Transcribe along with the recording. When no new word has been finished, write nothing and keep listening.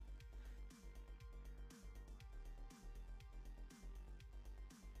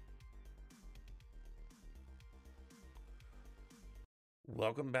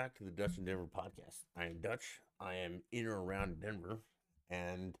Welcome back to the Dutch in Denver podcast. I am Dutch. I am in or around Denver.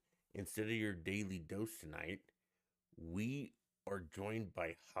 And instead of your daily dose tonight, we are joined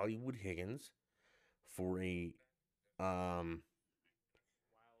by Hollywood Higgins for a um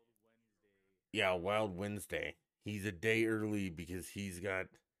Wild Wednesday. He's a day early because he's got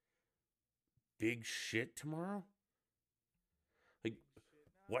big shit tomorrow. Like,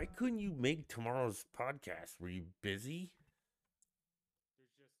 why couldn't you make tomorrow's podcast? Were you busy? There's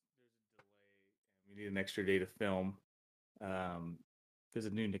a delay, and we need an extra day to film. Um, there's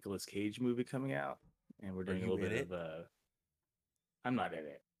a new Nicolas Cage movie coming out, and we're Are doing a you little in bit it? of a. I'm not in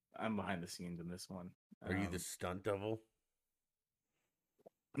it. I'm behind the scenes in this one. Are you the Um, stunt double?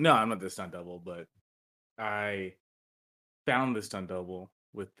 no, I'm not the stunt double, but I found the stunt double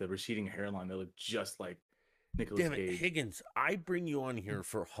with the receding hairline that looked just like Nicolas Damn it, Cage. Higgins, I bring you on here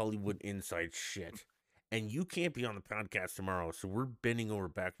for Hollywood inside shit. And you can't be on the podcast tomorrow, so we're bending over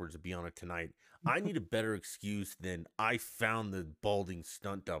backwards to be on it tonight. I need a better excuse than I found the balding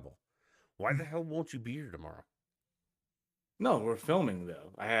stunt double. Why the hell won't you be here tomorrow? No, we're filming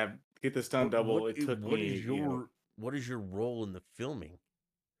though. I have to get the stunt What what double. It i- took what is me, what is your role in the filming?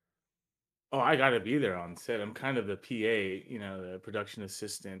 Oh, I gotta be there on set. I'm kind of the PA, the production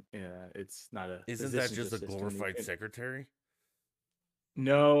assistant. It's not a Isn't that physician's just a assistant. glorified secretary?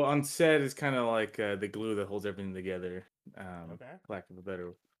 No, on set it's kind of like the glue that holds everything together. Okay. Lack of a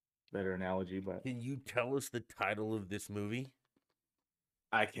better analogy, but Can you tell us the title of this movie?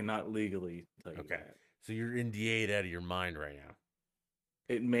 I cannot legally tell you Okay. that. So you're NDA'd out of your mind right now.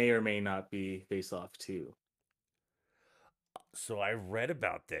 It may or may not be Face Off 2. So I read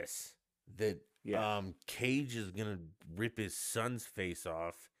about this that Yeah. Cage is gonna rip his son's face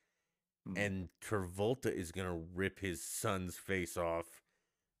off, Mm. and Travolta is gonna rip his son's face off.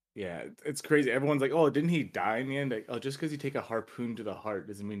 Yeah, it's crazy. Everyone's like, "Oh, didn't he die in the end?" Like, "Oh, just because you take a harpoon to the heart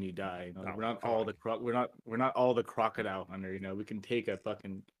doesn't mean you die." Oh, We're not come all on. the we're not all the crocodile hunter. We can take a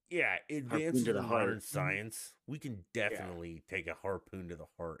fucking Yeah, harpoon to advances the in modern heart. science, we can Yeah. definitely take a harpoon to the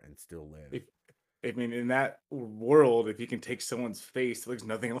heart and still live. If I mean, in that world, if you can take someone's face that looks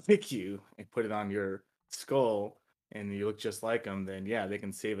nothing like you and put it on your skull and you look just like them, then yeah, they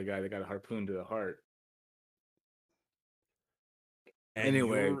can save a guy that got a harpoon to the heart. And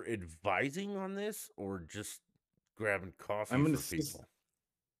Anyway, you're advising on this or just grabbing coffee I'm gonna. for people?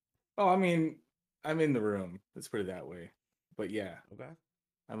 Oh, I mean, I'm in the room. Let's put it that way. But yeah, Okay.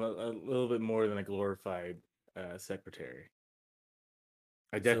 I'm a little bit more than a glorified secretary.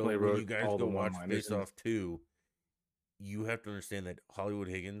 I So definitely when you wrote guys all go the watch one-liners, Face and Off 2, you have to understand that Hollywood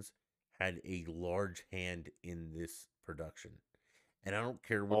Higgins had a large hand in this production. And I don't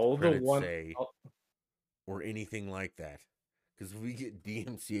care what the all the credits one. say or anything like that. Because if we get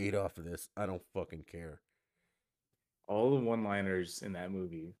DMCA'd off of this, I don't fucking care. All the one-liners in that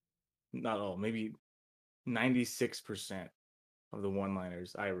movie, not all, maybe 96% of the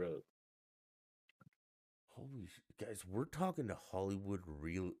one-liners I wrote. Holy guys, we're talking to Hollywood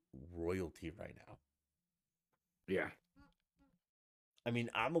real royalty right now. Yeah. I mean,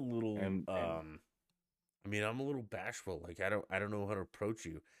 And I'm a little bashful. Like I don't know how to approach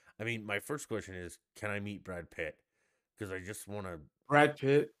you. I mean, my first question is, can I meet Brad Pitt? Because I just want to. Brad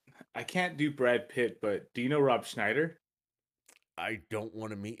Pitt, I can't do Brad Pitt, but do you know Rob Schneider? I don't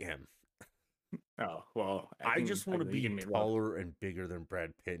want to meet him. Oh, well, I just want to you be can meet Rob. taller and bigger than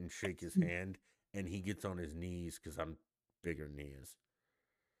Brad Pitt and shake his hand, and he gets on his knees because I'm bigger than he is.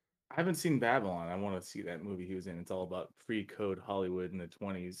 I haven't seen Babylon. I want to see that movie he was in. It's all about free code Hollywood in the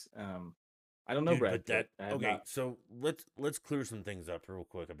 20s. I don't know Dude, but Brad Pitt. I have okay, not. so let's clear some things up real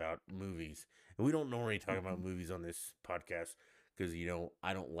quick about movies. And we don't normally talk about movies on this podcast because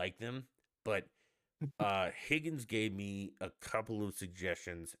I don't like them, but Higgins gave me a couple of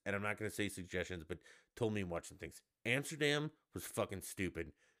suggestions, and I'm not going to say suggestions, but told me to watch some things. Amsterdam was fucking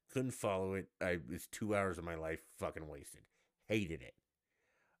stupid. Couldn't follow it. It's 2 hours of my life fucking wasted. Hated it.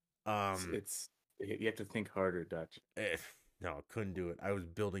 Um, It's you have to think harder, Dutch. eh, no, couldn't do it. I was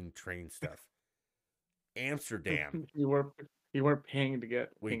building train stuff. Amsterdam. you weren't you weren't paying Wait, did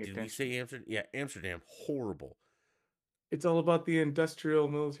we attention. say Amsterdam? Yeah, Amsterdam. Horrible. It's all about the industrial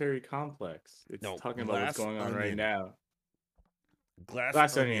military complex. It's No, talking about what's Glass going on right Onion. now. Glass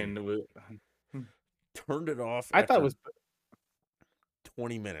Glass Onion Onion was. turned it off I thought it after was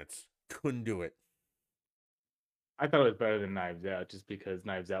 20 minutes. Couldn't do it. I thought it was better than Knives Out, just because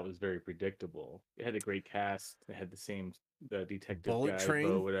Knives Out was very predictable. It had a great cast. It had the detective Bullet guy, Bo,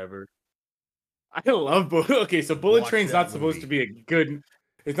 Train. whatever. I love Bullet. Okay, so Bullet Watch Train's that not supposed to movie. be a good.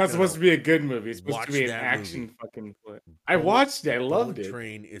 It's not No, supposed no. to be a good movie. It's supposed to Watch be an that action movie. fucking. I watched it. I loved Bullet it.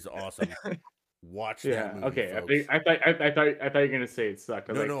 Train is awesome. Watch that Yeah. movie, Okay. folks. I thought you were gonna say it sucked.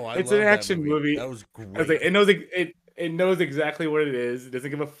 I was No, like, no, I it's an love that action movie. movie. That was I was like, great. it knows exactly what it is. It doesn't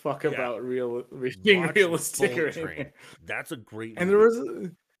give a fuck Yeah, about being watch realistic or Bullet anything. Train. That's a great And there movie.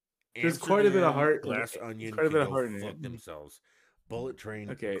 was there's quite a bit of Amsterdam, heart in it. Glass There's Onion quite a can bit of go heart in it. fuck themselves. Bullet Train,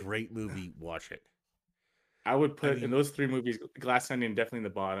 Okay. great movie. Watch it. I would I put in mean, those three movies, Glass Onion definitely in the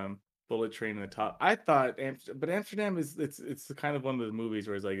bottom, Bullet Train in the top. I thought, but Amsterdam is it's the kind of one of those movies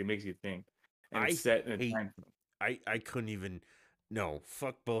where it's like it makes you think, and it's I set in a hate. time. I couldn't even. No,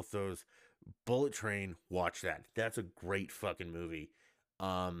 fuck both those. Bullet Train, watch that. That's a great fucking movie.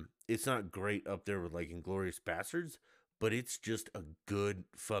 It's not great up there with like Inglorious Bastards, but it's just a good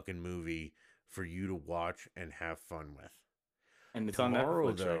fucking movie for you to watch and have fun with. And it's on Tomorrow, Netflix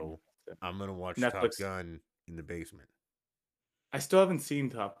right though, now. So, I'm gonna watch Top Netflix. Gun in the basement. I still haven't seen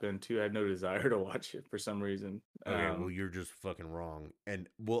Top Gun 2. I had no desire to watch it for some reason. Okay, well you're just fucking wrong. And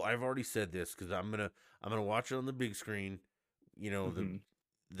well, I've already said this because I'm gonna watch it on the big screen. You know Mhm.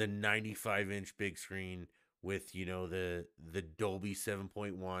 the 95-inch big screen with the Dolby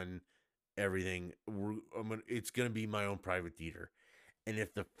 7.1 everything. It's gonna be my own private theater. And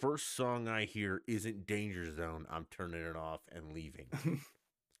if the first song I hear isn't Danger Zone, I'm turning it off and leaving.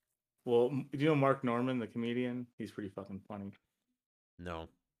 Well, do you know Mark Norman, the comedian? He's pretty fucking funny. No,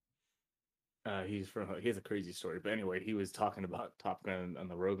 He has a crazy story, but anyway, he was talking about Top Gun on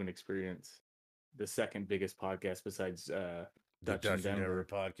the Rogan Experience, the second biggest podcast besides the Dutch and Dutch and Denver Denver.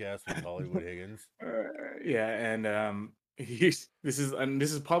 podcast with Hollywood Higgins. Uh, yeah, and this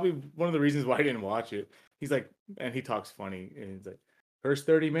is probably one of the reasons why I didn't watch it. He's like, and he talks funny, and he's like, first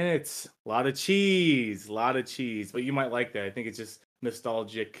 30 minutes, a lot of cheese, but you might like that. I think it's just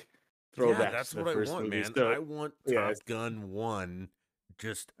nostalgic Yeah, throwbacks that's to the what I first want, movie. man. So I want yeah, Top Gun 1,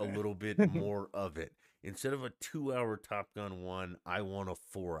 just a little bit more of it. Instead of a 2 hour Top Gun 1, I want a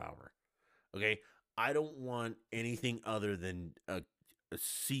 4 hour. Okay? I don't want anything other than a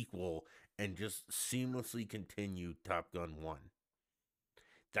sequel and just seamlessly continue Top Gun 1.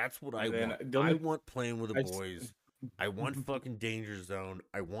 That's what I and then want. the I only want playing with the I just, boys. I want fucking Danger Zone.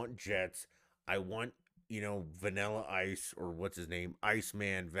 I want jets. I want, Vanilla Ice or what's his name?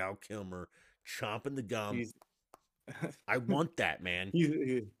 Iceman, Val Kilmer, chomping the gum. he's I want that, man.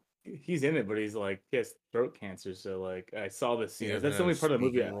 he's he's in it, but he's like he has throat cancer. So like I saw this He scene. doesn't That's the have a only part of the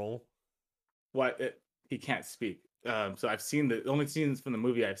movie. speaking role. He can't speak. So I've seen the only scenes from the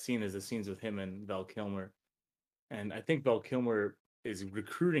movie I've seen is the scenes with him and Val Kilmer, and I think Val Kilmer is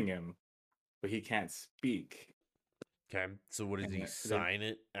recruiting him, but he can't speak. Okay. So what does And he then sign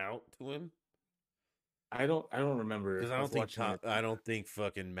it out to him? I don't remember. Because I was watching it. I don't think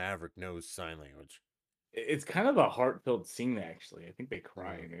fucking Maverick knows sign language. It's kind of a heartfelt scene actually. I think they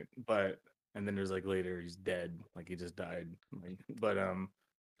cry Mm. in it, but and then there's like later he's dead, like he just died. But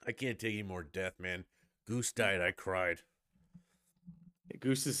I can't take any more death, man. Goose died. I cried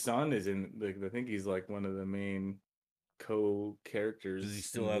Goose's son is in I think he's like one of the main does he co-characters in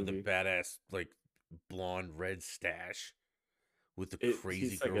still the have the movie. badass like blonde red stash with the crazy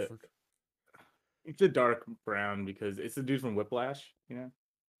He's like a girlfriend? it's a dark brown because it's the dude from Whiplash, that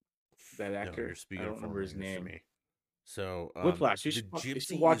No, you're actor. I speaking a don't remember foreign his language to name. me. So, Whiplash. the You should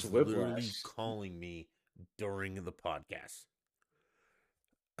gypsy watch is literally Whiplash. calling me during the podcast.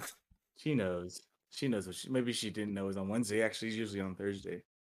 She knows. She knows maybe she didn't know it was on Wednesday. Actually, it's usually on Thursday.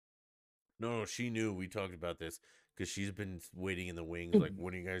 No, she knew we talked about this because she's been waiting in the wings. Like,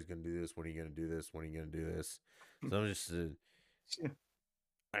 when are you guys gonna do this? When are you gonna do this? When are you gonna do this? So I'm just, She,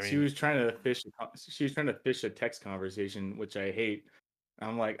 I she mean, was trying to fish. She was trying to fish a text conversation, which I hate.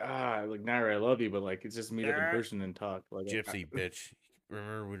 I'm like, like Naira, I love you, but like, it's just meet up in ah, person and talk. Like, gypsy bitch.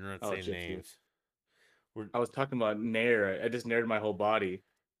 Remember, we're not oh, saying gypsy. names. We're I was talking about Nair. I just nared my whole body.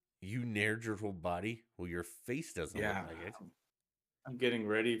 You nared your whole body. Well, your face doesn't look Yeah, like it. I'm getting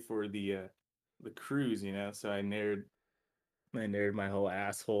ready for the cruise, so I nared my whole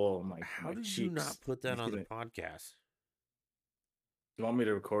asshole, How my did you cheeks. not put that It's on the gonna. podcast? You want me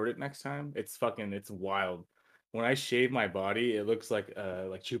to record it next time? It's wild. When I shave my body, it looks like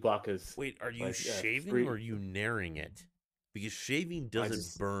Chewbacca's Wait, are you like shaving or free. are you naring it? Because shaving I doesn't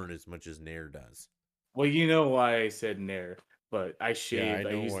just burn as much as nair does. well, you know why I said nair, but I Yeah, I shaved.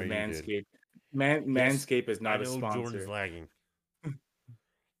 I know used why the you did. Manscaped. Yes, Manscaped is I not a know Jordan's sponsor. lagging.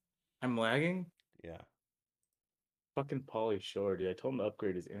 I'm lagging. Yeah. Fucking Pauly Shore, dude. I told him to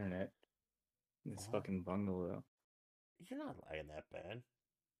upgrade his internet. In this Well, fucking bungalow. you're not lagging that bad.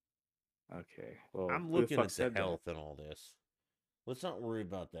 Okay. Well, I'm who the looking fuck at the said that? health and all this. Let's not worry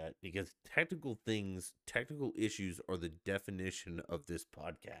about that because technical issues are the definition of this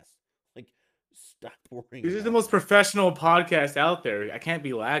podcast. Like, stop worrying This is the about most that. professional podcast out there. I can't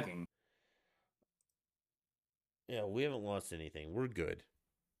be lagging. Yeah, we haven't lost anything. We're good.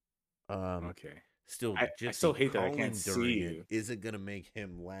 Um, Okay. Still, I still Gypsy hate that I can't calling see during it you. isn't gonna make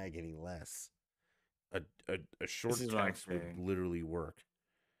him lag any less. A This short is what I'm text would saying. literally work.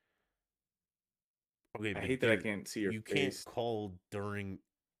 Okay, I but hate that I dude, can't see your you can't face. call during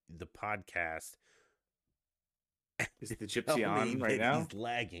the podcast Is the tell gypsy me on right that now? he's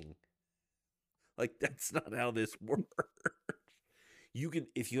lagging. Like that's not how this works. You can,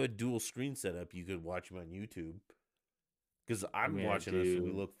 if you had dual screen setup, you could watch him on YouTube. Because I I'm mean, I watching us and we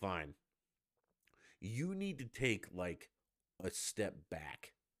do. look fine. You need to take like a step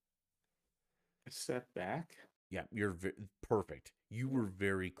back. A step back? Yeah, perfect. You were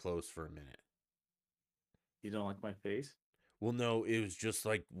very close for a minute. You don't like my face? Well, no, it was just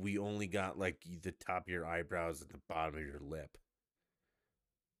like we only got like the top of your eyebrows and the bottom of your lip.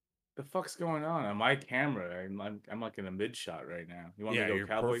 The fuck's going on my camera? I'm like in a mid shot right now. You want me Yeah, to go you're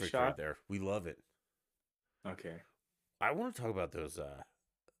cowboy perfect right shot? there. We love it. Okay. I want to talk about those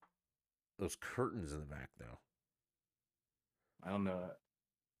curtains in the back though. I don't know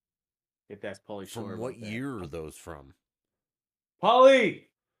if that's Pauly Shore From what about that. year are those from? Pauly!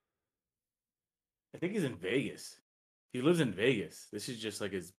 I think he's in Vegas. He lives in Vegas. This is just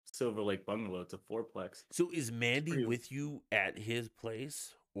like his Silver Lake bungalow. It's a fourplex. So is It's Mandy pretty. with you at his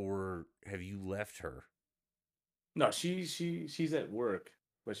place or have you left her? No, she's at work,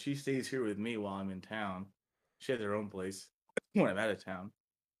 but she stays here with me while I'm in town. She has her own place when I'm out of town.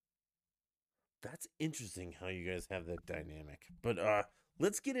 That's interesting how you guys have that dynamic. But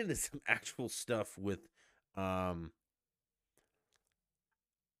let's get into some actual stuff with um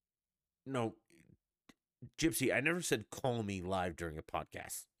no, Gypsy, I never said call me live during a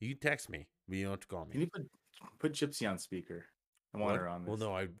podcast. You can text me, but you don't have to call me. Can you put Gypsy on speaker? I want What? her on Well, this.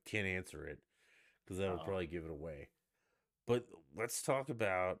 no, I can't answer it because that would Oh, probably give it away. But let's talk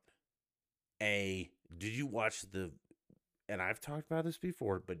about did you watch and I've talked about this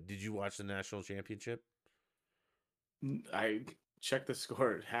before, but did you watch the national championship I checked the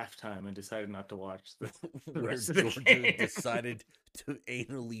score at halftime and decided not to watch the where rest of the Georgia game. decided to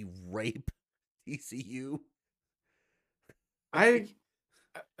anally rape TCU? I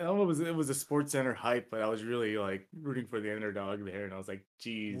I don't know, it was a Sports Center hype, but I was really like rooting for the underdog there, and I was like,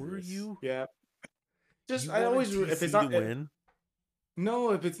 Were Jesus, you? yeah. Just You I wanted always if it's TC to not win?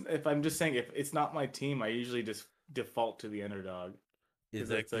 no, if I'm just saying if it's not my team, I usually just default to the underdog Is because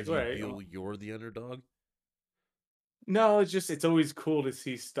that it's like, because all you right, feel you're the underdog? no, it's just it's always cool to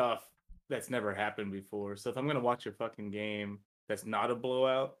see stuff that's never happened before. So if I'm gonna watch a fucking game that's not a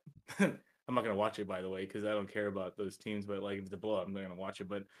blowout, I'm not gonna watch it by the way because I don't care about those teams. But like if it's a blowout, I'm not gonna watch it.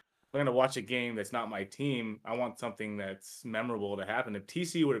 But if I'm gonna watch a game that's not my team, I want something that's memorable to happen. If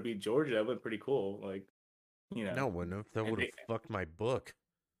TC would have beat Georgia, that would be pretty cool. Like you know, No, wouldn't have. That and would have they fucked my book.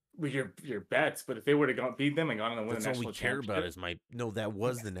 with your bets. But if they would have gone beat them and gone on to win a That's all we national care about championship, is my. No, that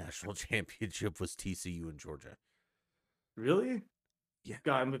was the national championship was TCU and Georgia. really? Yeah.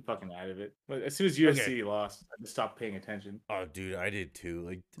 God, I'm fucking out of it. But as soon as Okay. USC lost, I just stopped paying attention. Oh, dude, I did too.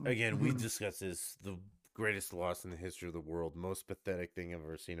 Like again, we discussed this. The greatest loss in the history of the world, most pathetic thing I've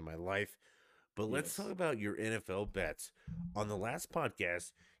ever seen in my life. But let's talk Yes. about your NFL bets. On the last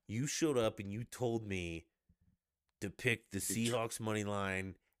podcast, you showed up and you told me to pick the Detroit, Seahawks money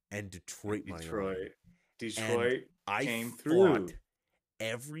line and Detroit money line. Detroit, And Detroit I came fought through.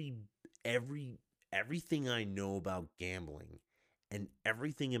 every every everything I know about gambling and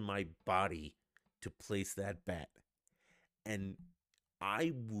everything in my body to place that bet. And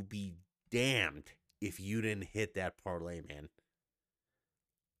I will be damned if you didn't hit that parlay, man.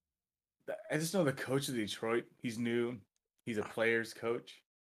 I just know the coach of Detroit. He's new. He's a player's coach,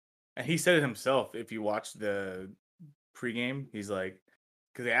 and he said it himself. If you watch the pregame, he's like,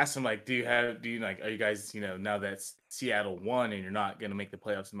 because they asked him like, do you like, are you guys, now that Seattle won and you're not going to make the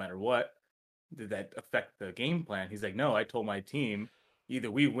playoffs no matter what, did that affect the game plan? He's like, no, I told my team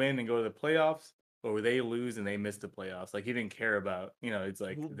either we win and go to the playoffs or they lose and they miss the playoffs. Like he didn't care about, it's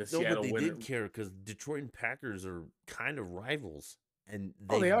like Well, the no, but Seattle they winner. did care because Detroit and Packers are kind of rivals, and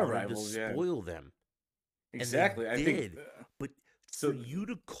Oh, they they are wanted to rivals, yeah. spoil them, and they Exactly. I think did. But for so. you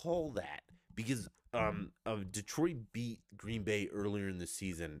to call that because Detroit beat Green Bay earlier in the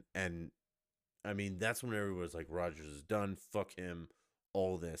season, and I mean that's when everyone was like, Rodgers is done, fuck him,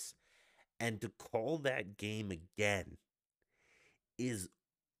 all this, and to call that game again is,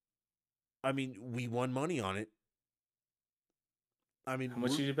 I mean, we won money on it. I mean, How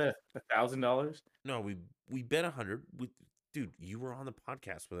much we're did you bet? $1,000? no, we bet 100. Dude, you were on the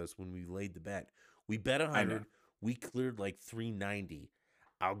podcast with us when we laid the bet. We bet a I know. 100. We cleared like 390.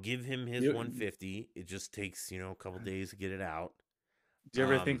 I'll give him his You, 150. It just takes a couple days to get it out. Do you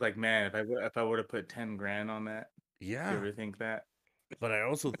ever think like, man, if I would have put 10 grand on that? Do you Yeah, ever think that? but I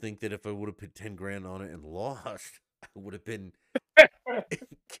also think that if I would have put 10 grand on it and lost, I would have been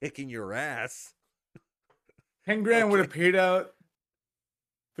kicking your ass. 10 grand would Okay, have paid out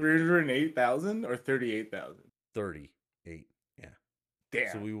 308,000 or 38,000. 38. Yeah,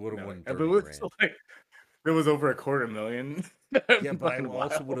 so Damn. we would have No, won but 30 it's grand. like it was over a quarter million. Yeah, but I Fucking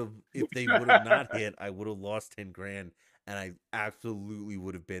also would wild. have, if they would have not hit, I would have lost 10 grand, and I absolutely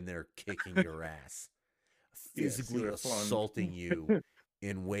would have been there kicking your ass, Yes, you physically would have flown assaulting you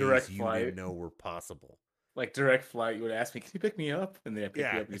in ways direct you flight. didn't know were possible. Like direct flight, you would ask me, "Can you pick me up?" And then I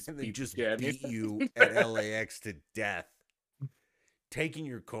pick you Yeah, up and just and then beat the just shit out of beat you me. at LAX to death, taking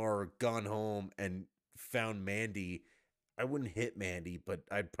your car, gone home, and found Mandy. I wouldn't hit Mandy, but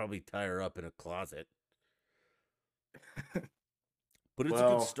I'd probably tie her up in a closet. But it's a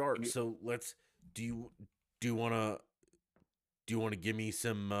good Well, start. So let's. Do you do you want to give me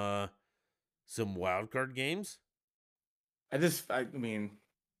some wild card games? I mean,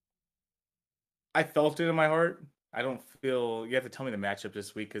 I felt it in my heart. I don't feel you have to tell me the matchup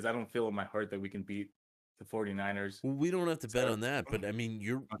this week because I don't feel in my heart that we can beat the 49ers. Well, we don't have to bet So on that, but I mean,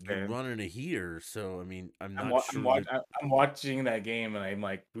 you're okay. running a heater, so I mean, I'm not I'm, sure that. I'm watching that game and I'm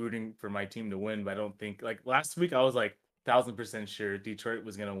like rooting for my team to win, but I don't think like last week I was like 1,000% sure Detroit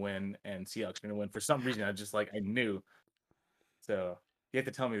was gonna win and Seahawks gonna win. For some reason, I just like I knew. So you have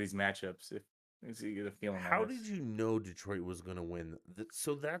to tell me these matchups if you get a feeling on How this. did you know Detroit was going to win?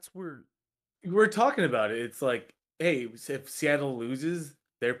 So that's where. We're talking about it. It's like, hey, if Seattle loses,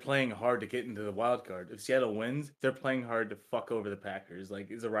 they're playing hard to get into the wild card. If Seattle wins, they're playing hard to fuck over the Packers.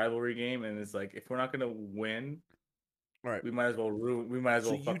 Like it's a rivalry game, and it's like if we're not gonna win, All right. we might as well ruin. We might as So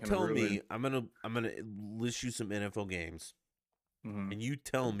well you fucking tell ruin. me, I'm gonna list you some NFL games, Mhm. and you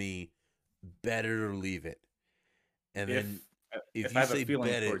tell me bet it or leave it. And If then if if I you have a say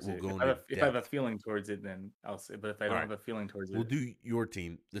feeling bet it, towards we'll it, go into if I have a depth. feeling towards it, then I'll say. But if I All don't right. have a feeling towards We'll it, do your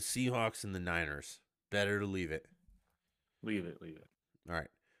team, the Seahawks and the Niners. Bet it or leave it. leave it, leave it. All right.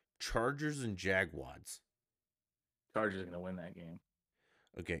 Chargers and Jaguars. Chargers are gonna win that game.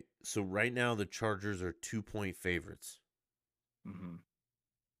 Okay. So right now the Chargers are 2-point favorites. Hmm.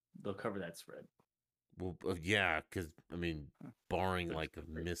 They'll cover that spread. Well, yeah, because I mean, Huh. barring They're like a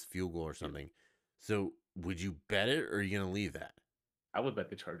great. missed field goal or Yeah. something. So would you bet it or are you gonna leave that? I would bet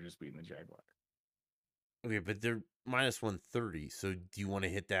the Chargers beating the Jaguars. Okay, but they're minus 130. So do you want to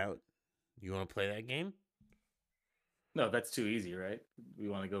hit that? You want to play that game? No, that's too easy, right? We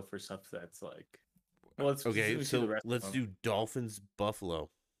want to go for stuff that's like, well, let Okay, me see the so rest of let's them. do Dolphins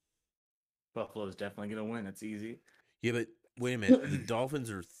Buffalo. Buffalo's definitely gonna win. That's easy. Yeah, but wait a minute. The Dolphins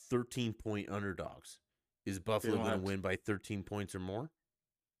are 13-point underdogs. Is They Buffalo don't going to have. win by 13 points or more?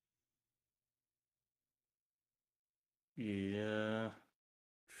 Yeah,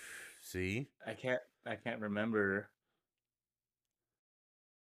 See? I can't. I can't remember.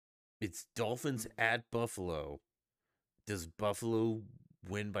 It's Dolphins at Buffalo. Does Buffalo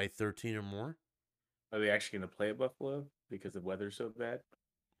win by 13 or more? Are they actually gonna play at Buffalo because the weather's so bad?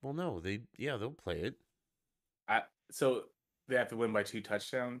 Well, no, they'll play it. I so they have to win by 2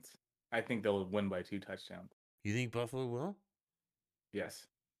 touchdowns. I think they'll win by 2 touchdowns. You think Buffalo will? Yes,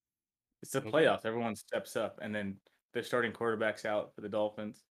 it's the Okay. playoffs. Everyone steps up, and then they're starting quarterbacks out for the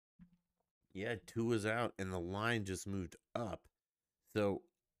Dolphins. Yeah, two is out and the line just moved up. So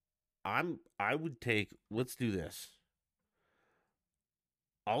I would take, let's do this.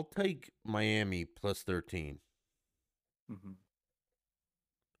 I'll take Miami plus 13. Hmm.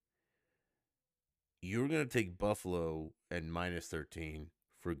 You're going to take Buffalo and minus 13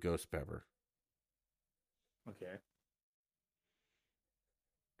 for Ghost Pepper. Okay.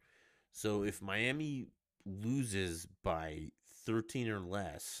 So if Miami loses by 13 or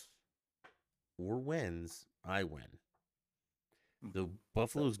less or wins, I win. So Hmm.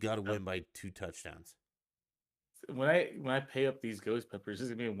 So, Buffalo's got to so win by 2 touchdowns. when I pay up these ghost peppers, is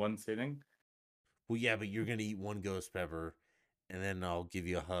it gonna be in one sitting? Well, yeah, but you're going to eat one Ghost Pepper and then I'll give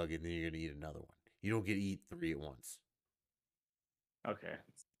you a hug and then you're going to eat another one. You don't get to eat three at once. Okay.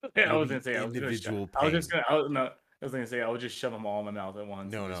 Yeah, I It'll was gonna be say individual I was just pain. gonna. I was, no, I was gonna say I would just shove them all in my mouth at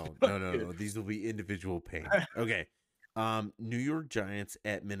once and No, just. no, no, no, no. These will be individual pain. Okay. New York Giants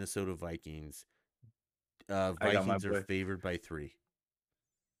at Minnesota Vikings. I got my Vikings are boy. favored by 3.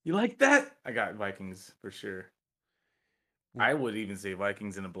 You like that? I got Vikings for sure. Well, I would even say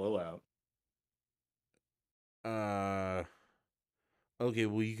Vikings in a blowout. Uh, okay.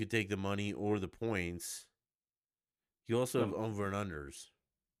 Well, you could take the money or the points. You also have No, over and unders.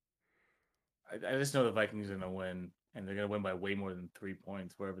 I just know the Vikings are gonna win, and they're gonna win by way more than 3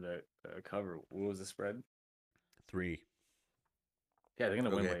 points. Wherever the cover. What was the spread? 3. Yeah, they're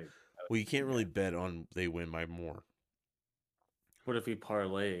gonna win Okay. by. Well, you can't really Yeah. bet on they win by more. What if we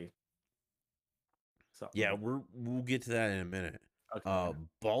parlay Yeah, something? we'll get to that in a minute. Okay.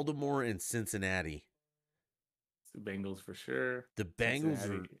 Baltimore and Cincinnati. The Bengals for sure. The Bengals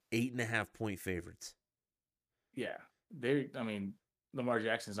Cincinnati. are 8.5 point favorites. Yeah. They. I mean, Lamar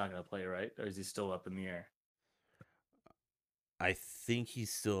Jackson's not gonna play, right? Or is he still up in the air? I think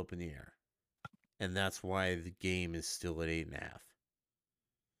he's still up in the air, and that's why the game is still at 8.5.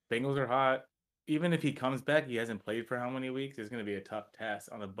 Bengals are hot. Even if he comes back, he hasn't played for how many weeks? It's going to be a tough task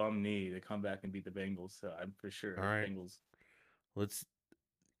on a bum knee to come back and beat the Bengals. So I'm for All sure right, Bengals, let's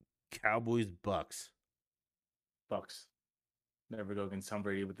Cowboys Bucks. Bucks. Never go against Tom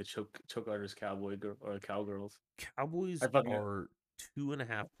Brady with the choke artist cowboy or cowgirls. Cowboys I fucking are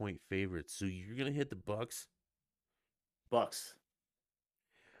 2.5 point favorites, so you're gonna hit the Bucks. Bucks.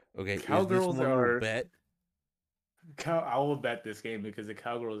 Okay, is this Cowgirls one we'll are. bet? I will bet this game because the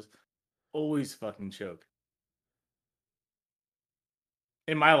cowgirls always fucking choke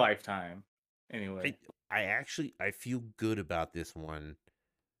in my lifetime. I Anyway, I feel good about this one.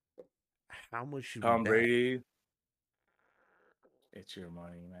 How much should we Tom bet? Brady, it's your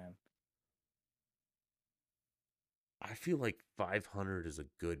money, man. I feel like 500 is a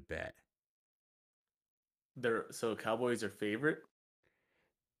good bet. They're so Cowboys are favorite.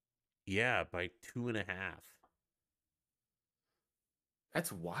 Yeah, by 2.5.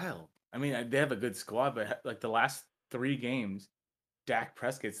 That's wild. I mean, they have a good squad, but like the last 3 games, Dak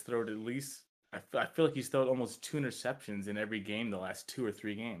Prescott's thrown at least. I feel like he's thrown almost 2 interceptions in every game the last 2 or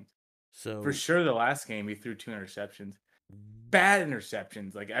 3 games. For So, sure, the last game he threw 2 interceptions. Bad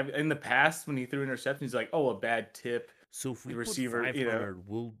interceptions. Like in the past, when he threw interceptions, like oh, a bad tip, so if we the put receiver. 500,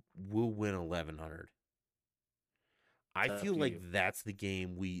 we'll win 1100. I It's up feel to like you. that's the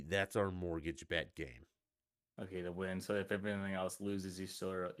game that's our mortgage bet game. Okay, to win. So if everything else loses,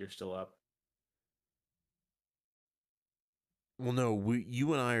 you're still up. Well, no,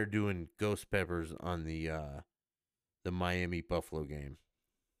 you and I are doing Ghost Peppers on the Miami Buffalo game,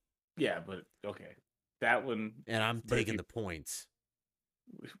 Yeah, but okay, that one. and I'm But if taking you the points.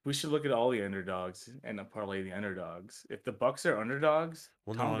 we should look at all the underdogs and parlay the underdogs. If the Bucks are underdogs,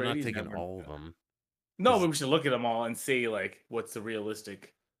 Well, no, Tom I'm not Brady's taking never. all of them No, because but we should look at them all and see like what's the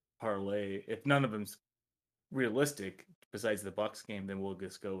realistic parlay. If none of them's realistic, besides the Bucks game, then we'll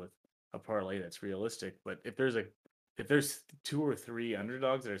just go with a parlay that's realistic. But if there's 2 or 3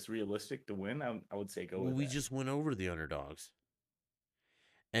 underdogs that it's realistic to win, I would say go with we that. just went over the underdogs.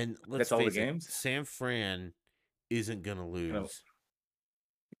 And let's That's all the face it, games. San Fran isn't gonna You know, lose.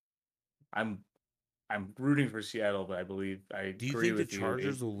 I'm I'm rooting for Seattle, but I believe I Do you agree think the with you.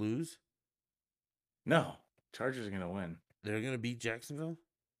 Chargers will lose? No, Chargers are gonna win. They're gonna beat Jacksonville.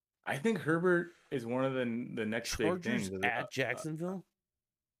 I think Herbert is one of the next big Chargers things. at Jacksonville.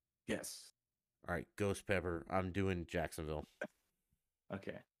 Yes. All right, Ghost Pepper. I'm doing Jacksonville.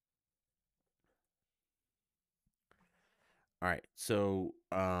 Okay. All right, so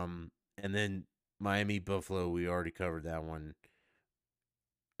and then Miami Buffalo. We already covered that one.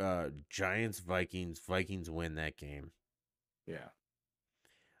 Giants Vikings. Vikings win that game. Yeah.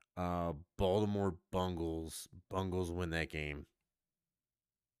 Baltimore Bungles. Bungles win that game.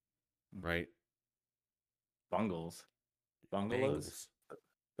 Right. Bungles. Bungalows? Bengals.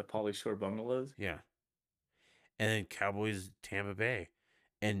 The Pauly Shore bungalows? Yeah. And then Cowboys Tampa Bay.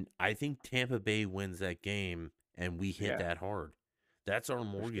 And I think Tampa Bay wins that game and we hit Yeah, that hard. That's our for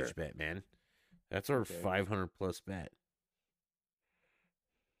sure. mortgage bet, man. That's our Okay. 500 plus bet.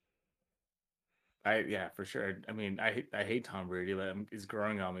 Yeah, for sure. I mean, I hate Tom Brady, but he's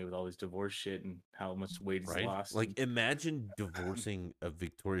growing on me with all this divorce shit and how much weight he's Right? lost Like and imagine divorcing a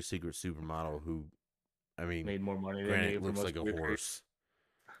Victoria's Secret supermodel who, I mean, made more money than granted you for looks most like of a your career. horse.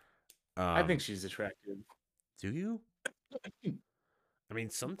 I think she's attractive. Do you? I mean, I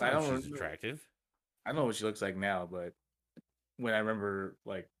sometimes she's don't attractive. I don't know what she looks like now, but when I remember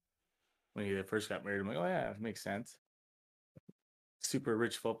like when he first got married, I'm like, oh yeah, it makes sense. Super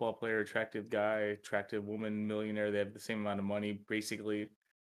rich football player, attractive guy, attractive woman, millionaire. They have the same amount of money, basically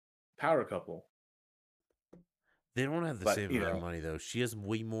power couple. They don't have the But same amount of money though. She has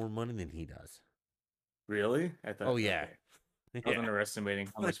way more money than he does. really, I thought Oh yeah, okay. I was yeah. underestimating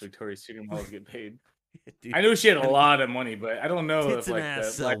how Like, much Victoria's Secret models get paid. dude, I knew she had a I mean, lot of money, but I don't know tits if and like ass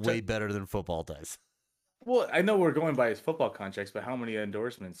the sell lifetime. way better than football does. Well, I know we're going by his football contracts, but how many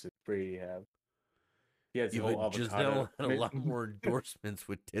endorsements does Brady have? He has the Yeah, whole but avocado Giselle had a lot more endorsements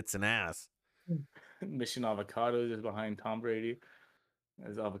with tits and ass. Mission Avocados is behind Tom Brady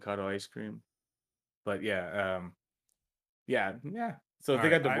as avocado ice cream. But yeah. So All if they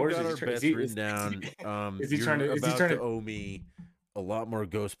right, got I've divorced, got our bets written down. is he trying You're to is he about trying to to owe me a lot more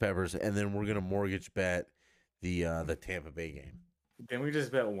ghost peppers, and then we're gonna mortgage bet the Tampa Bay game. Then we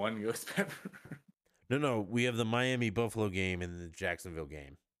just bet one ghost pepper. No, we have the Miami Buffalo game and the Jacksonville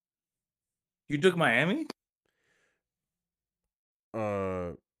game. You took Miami?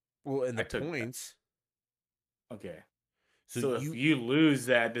 Well, and I the took that. points. Okay. So So if you, you lose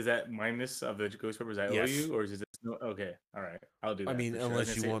that, does that minus of the ghost peppers I owe yes. you, or is it just no? Okay, all right, I'll do I that mean, for sure. I was unless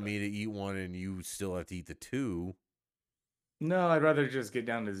gonna you say want me to eat one and you still have to eat the two. no. I'd rather just get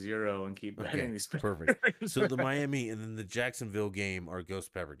down to zero and keep Okay, betting these perfect. peppers. So the Miami and then the Jacksonville game are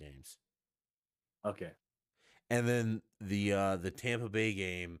ghost pepper games. Okay, And then the Tampa Bay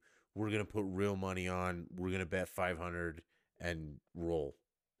game, we're gonna put real money on. We're gonna bet 500 and roll.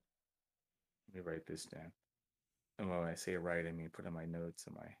 let me write this down. And when I say write, I mean put in my notes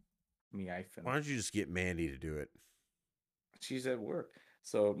on my me Why iPhone. don't you just get Mandy to do it? She's at work.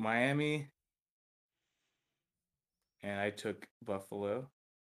 So Miami, and I took Buffalo.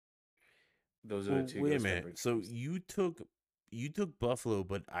 Those are the Well, two wait a ghost minute. pepper So games. you took Buffalo,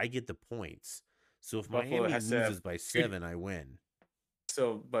 but I get the points. So if Buffalo Miami has to have loses by two. 7, I win.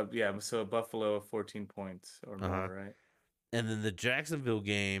 So, but yeah, so Buffalo 14 points or Uh huh. more, right? And then the Jacksonville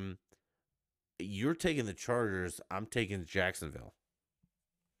game, you're taking the Chargers. I'm taking Jacksonville.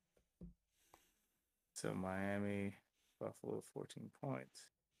 So Miami, Buffalo 14 points.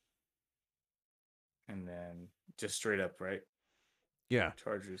 And then just straight up, right? Yeah.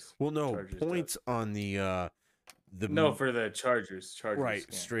 Chargers. Well, no Chargers dub. points on No, the for the Chargers. Chargers, right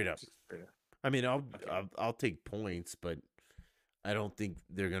yeah. straight up. Just straight up. I mean, I'll, Okay. I'll I'll take points, but I don't think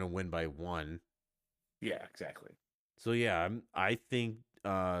they're gonna win by 1. Yeah, exactly. So yeah, I think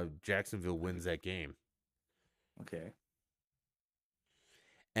Jacksonville wins that game. Okay.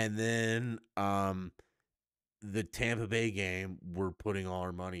 And then the Tampa Bay game, we're putting all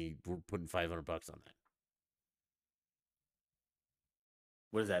our money. We're putting $500 on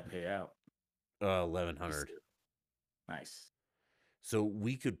What does that pay out? that. 1100. Nice. So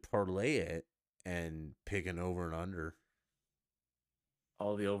we could parlay it and pick an over and under.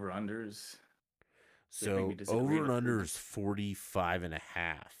 All the over unders. I think we So disagreed. over and under is 45 and a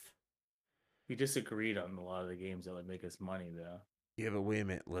half. We disagreed on a lot of the games that would make us money, though. Yeah, but wait a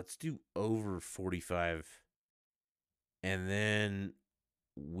minute. Let's do over 45. And then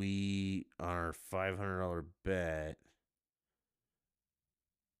we, on our $500 bet,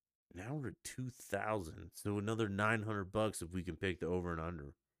 now we're at 2,000. So another $900 if we can pick the over and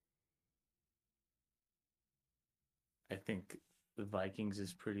under. I think the Vikings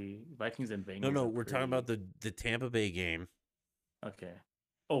is pretty. Vikings and No, Bengals no, are we're talking pretty. about the Tampa Bay game. Okay.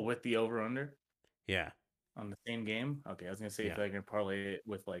 Oh, with the over under Yeah, on the same game. Okay, I was gonna say yeah. if I can parlay it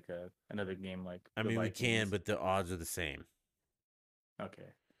with like another game like I the mean, we can, Vikings. but the odds are the same.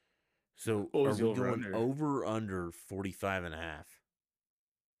 Okay. So What are was the we over going under? over or under 45 and a half?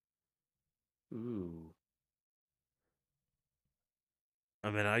 Ooh, I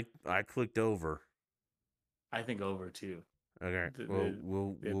mean, I clicked over. I think over too. Okay. The, Well,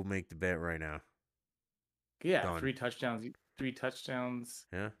 the, the we'll make the bet right now. yeah, Done. three touchdowns,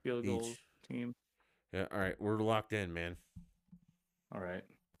 Yeah. field goal Each. team. Yeah. All right. We're locked in, man. All right.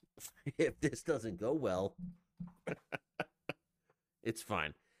 If this doesn't go well, it's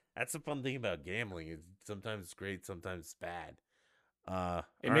fine. That's the fun thing about gambling. Is sometimes it's great, sometimes it's bad. It All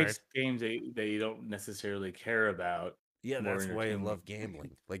right. makes games that you don't necessarily care about Yeah, more that's why I entertaining. love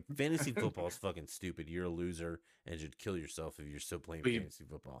gambling. Like fantasy football is fucking stupid. You're a loser and should kill yourself if you're still playing But fantasy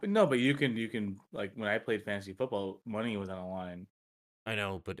football. but no, but you can like when I played fantasy football, money was on the line. I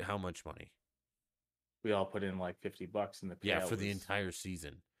know, but how much money? We all put in like $50 and the Yeah, payout for the was entire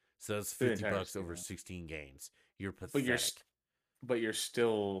season. So that's for the fifty entire bucks over season. 16 games. You're But pathetic. but you're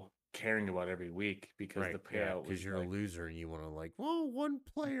still caring about every week because Right, the yeah, payout because was you're a like loser and you want to like, whoa, one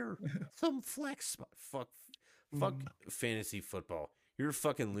player, some flex spot. Fuck fantasy football. You're a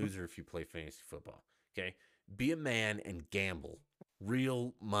fucking loser if you play fantasy football. Okay, be a man and gamble.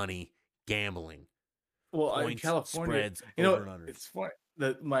 Real money gambling. well in Points, California, spreads, you know, over and unders. it's funny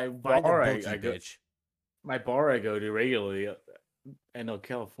that my Find a bar bookie, I go bitch. my bar I go to regularly. I know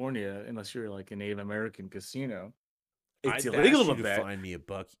California, unless you're like a Native American casino, it's I've illegal asked you to to bet. find me a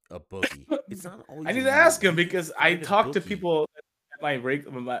bookie. It's not I always need to illegal. ask him You can because I find a talk to bookie. people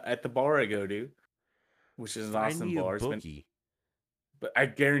at at the bar I go to, which is an Find awesome me a bar. It's been, bookie. but I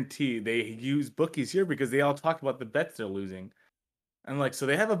guarantee they use bookies here because they all talk about the bets they're losing. And like, so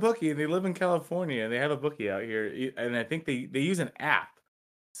they have a bookie and they live in California and they have a bookie out here. And I think they use an app.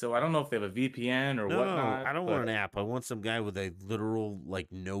 So I don't know if they have a VPN or No, whatnot, I don't but want an app. I want some guy with a literal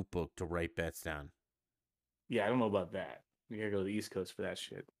like notebook to write bets down. yeah, I don't know about that. You gotta go to the East Coast for that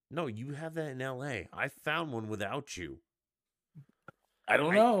shit. No, you have that in LA. I found one without you. I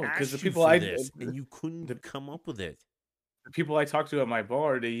don't I know because asked you for this and you the, couldn't come up with it. the people I talk to at my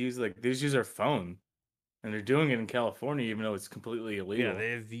bar, they just use their phone, and they're doing it in California, even though it's completely Yeah, illegal.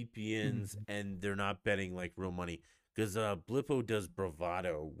 they have VPNs and they're not betting like real money. Because Blipo does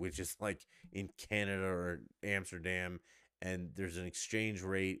Bravado, which is like in Canada or Amsterdam, and there's an exchange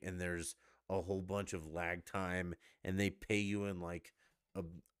rate and there's a whole bunch of lag time, and they pay you in like a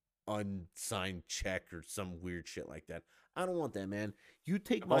unsigned check or some weird shit like that. I don't want that, man. You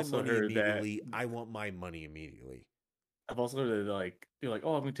take I've my also money heard that immediately. I want my money immediately. I've also heard that like you're like,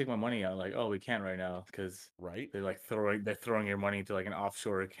 oh, I'm gonna take my money out. Like, oh, we can't right now because Right? they're throwing your money into like an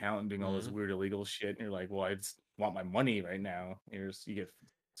offshore account and doing all this Mm-hmm. weird illegal shit. And you're like, well, I just want my money right now. You get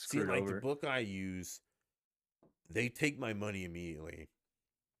See, screwed like the over. book I use, they take my money immediately.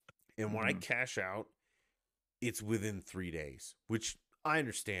 And when I Hmm. cash out, it's within 3 days, which I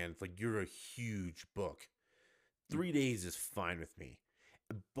understand. Like, you're a huge book. 3 days is fine with me.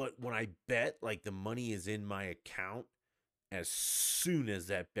 But when I bet, like, the money is in my account as soon as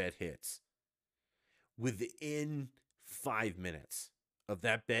that bet hits. Within 5 minutes of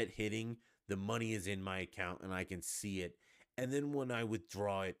that bet hitting, the money is in my account and I can see it. And then when I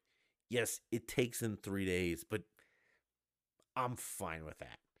withdraw it, yes, it takes them 3 days, but I'm fine with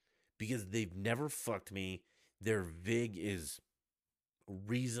that because they've never fucked me. Their VIG is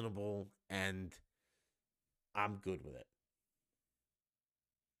reasonable and I'm good with it.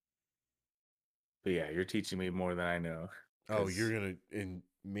 But yeah, you're teaching me more than I know. Oh, Because and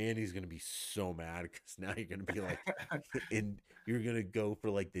Mandy's gonna be so mad because now you're gonna be like, and you're gonna go for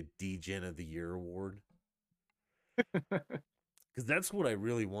like the DGen of the Year award because that's what I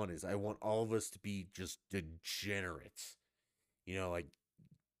really want. Is I want all of us to be just degenerates, like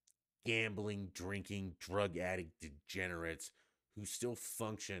gambling, drinking, drug addict degenerates who still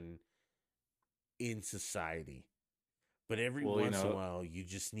function in society. But every well, once in a while, you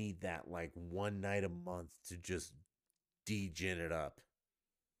just need that like one night a month to just degen it up.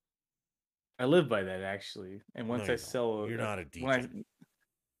 I live by that actually. And No, once I you don't. sell, You're not a when I degen.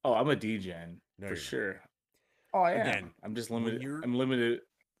 oh, I'm a DGen No, for you're not. sure. Oh, I Again, am. I'm just when limited. you're I'm limited.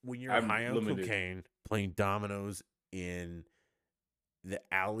 when you're I'm high on limited. cocaine, playing dominoes in the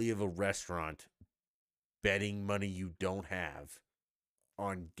alley of a restaurant, betting money you don't have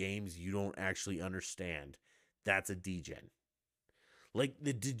on games you don't actually understand, that's a degen. Like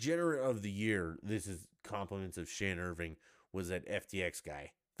the degenerate of the year, this is compliments of Shane Irving, was that FTX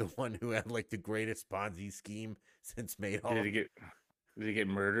guy. The one who had like the greatest Ponzi scheme since Did Madoff. he get did he get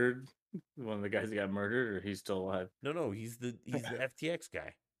murdered? One of the guys that got murdered, or he's still alive? No, he's the FTX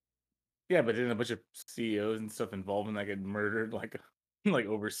guy. Yeah, but didn't a bunch of CEOs and stuff involved in that get murdered like like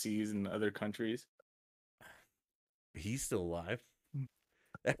overseas in other countries? He's still alive.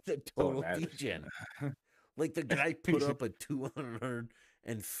 That's a So it total matters. degen. Like the guy put up a $250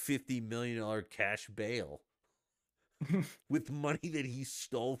 million cash bail with money that he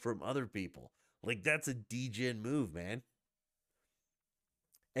stole from other people. Like that's a degen move, man.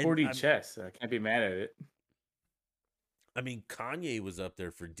 And 4D chess. I can't be mad at it. I mean, Kanye was up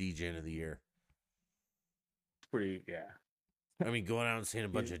there for degen of the year. It's pretty, yeah. I mean, going out and saying a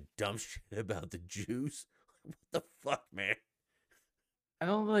bunch He- of dumb shit about the Jews. What the fuck, man? I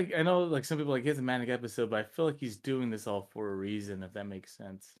don't like. I know, like some people like he has a manic episode, but I feel like he's doing this all for a reason. If that makes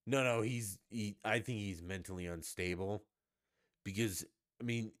sense. No, I think he's mentally unstable because I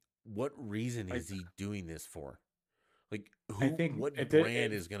mean, what reason Like is he doing this for? Like I think what if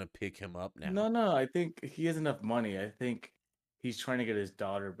brand is gonna pick him up now? no, I think he has enough money. I think he's trying to get his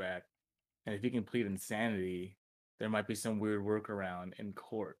daughter back, and if he can plead insanity, there might be some weird workaround in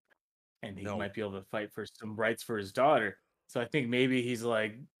court, and he No, might be able to fight for some rights for his daughter. So I think maybe he's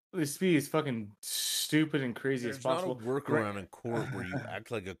like, let's be as fucking stupid and crazy as there's not a possible. Gra- workaround in court where you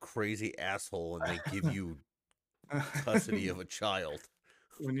act like a crazy asshole and they give you custody of a child.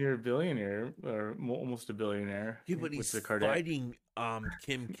 when you're a billionaire or almost a billionaire Yeah, but with he's the Kardashian. fighting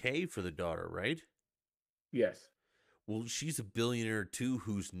Kim K for the daughter, right? Yes. Well, she's a billionaire too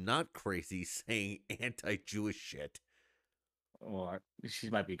who's not crazy saying anti-Jewish shit. Well, she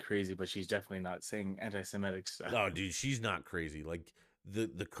might be crazy, but she's definitely not saying anti-Semitic stuff. Oh, dude, she's not crazy. Like the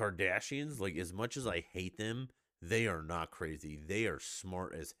Kardashians, like as much as I hate them, they are not crazy. They are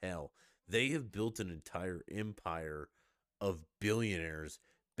smart as hell. They have built an entire empire of billionaires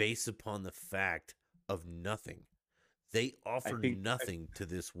based upon the fact of nothing. They I offer think nothing to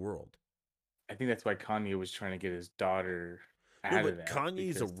this world. I think that's why Kanye was trying to get his daughter No, out of but that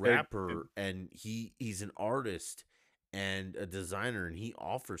Kanye's a because rapper and he's an artist and a designer and he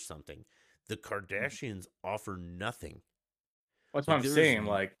offers something. The Kardashians offer nothing. that's what Like I'm there's saying.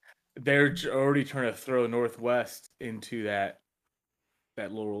 Like they're already trying to throw Northwest into that.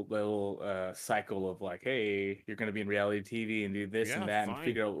 that little cycle of like, hey, you're gonna be in reality TV and do this and Yeah, that and fine.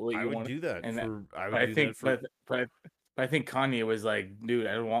 figure out what I you would want. do that And that, for. I but would I do that think, for. but I think Kanye was like, dude,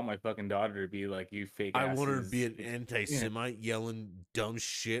 I don't want my fucking daughter to be like you fake I want her to be asses. an Yeah, anti-Semite yelling dumb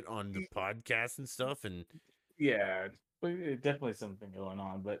shit on the podcast and stuff. And yeah, but definitely something going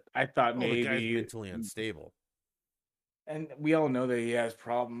on. But I thought oh, the guy's maybe, mentally unstable. and we all know that he has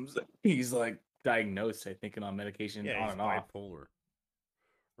problems. He's like diagnosed, I think, and on medication Yeah, on he's and off. bipolar. Or,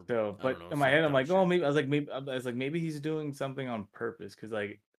 So, I don't but know, in my some head, I'm dumb like, oh, shit. maybe he's doing something on purpose. Because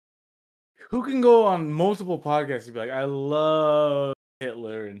like, who can go on multiple podcasts and be like, I love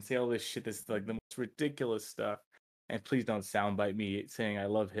Hitler and say all this shit that's like the most ridiculous stuff. And please don't soundbite me saying I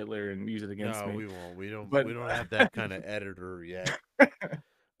love Hitler and use it against No, me. we won't. We don't. But We don't have that kind of editor yet.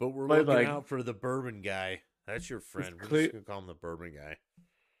 But we're but looking like out for the bourbon guy. That's your it's friend. We're just clear. gonna call him the bourbon guy.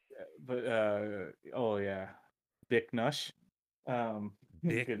 But oh yeah, Dick Nush, um,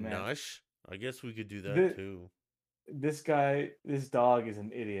 Bick good man. Nush. I guess we could do that This too. this guy, this dog is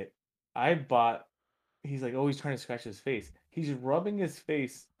an idiot. I bought he's like always trying to scratch his face. He's rubbing his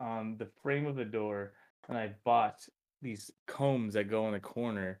face on the frame of the door, and I bought these combs that go in the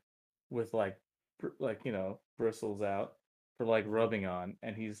corner with like bristles out for like Mhm. rubbing on,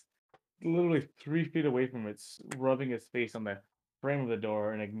 and he's literally 3 feet away from it, rubbing his face on the frame of the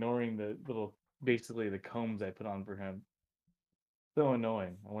door and ignoring the little basically the combs I put on for him. So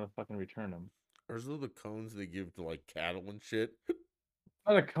annoying. I want to fucking return them. There's little cones they give to like cattle and shit.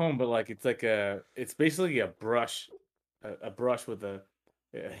 Not a comb, but like it's basically a brush, a brush with a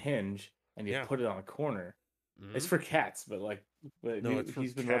hinge, and you Yeah. put it on a corner. It's Hmm. for cats, but like, but No, it's for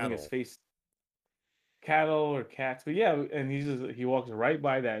he's been rubbing his cattle. face, cattle or cats, but yeah, and he walks right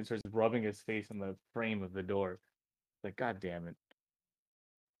by that and starts rubbing his face on the frame of the door. Like, god damn it,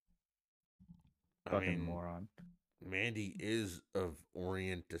 I fucking mean, moron. Mandy is of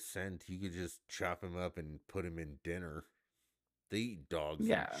Orient descent. You could just chop him up and put him in dinner. They eat dogs and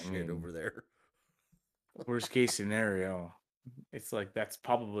Yeah, I shit mean, over there. worst case scenario, it's like that's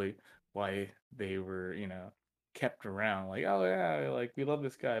probably why they were, kept around. Like, oh yeah, like we love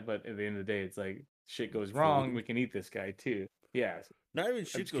this guy, but at the end of the day, it's like shit goes wrong, we Food. can eat this guy too. Yeah, Not even I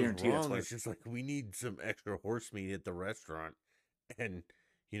shit just goes guarantee that's wrong. why. It's just like we need some extra horse meat at the restaurant. And,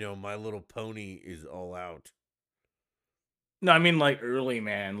 My Little Pony is all out. No, I mean like early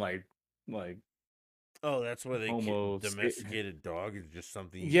man, like Oh, that's why they homo. domesticated dog is just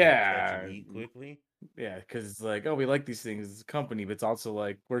something you can catch and Yeah, eat quickly. yeah, because it's like, oh, we like these things as a company, but it's also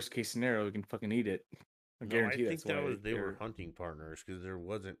like worst case scenario, we can fucking eat it. I No, I guarantee think that's that why was they were they're hunting partners because there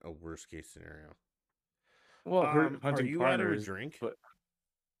wasn't a worst case scenario. her Are hunting you out of a partners. drink? But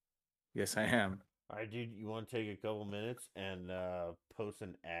yes, I am. All right, dude. You want to take a couple minutes and post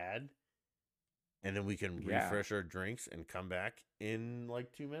an ad, and then we can Yeah. refresh our drinks and come back in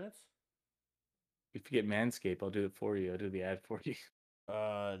like 2 minutes. If you get Manscaped, I'll do it for you. I'll do the ad for you.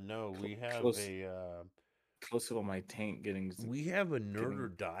 No, we have Close, a close to my tank getting Nerd or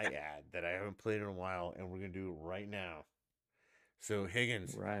getting Die ad that I haven't played in a while, and we're gonna do it right now. So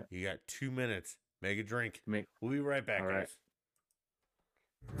Higgins, right. you got 2 minutes. Make a drink. Make We'll be right all back, right. guys.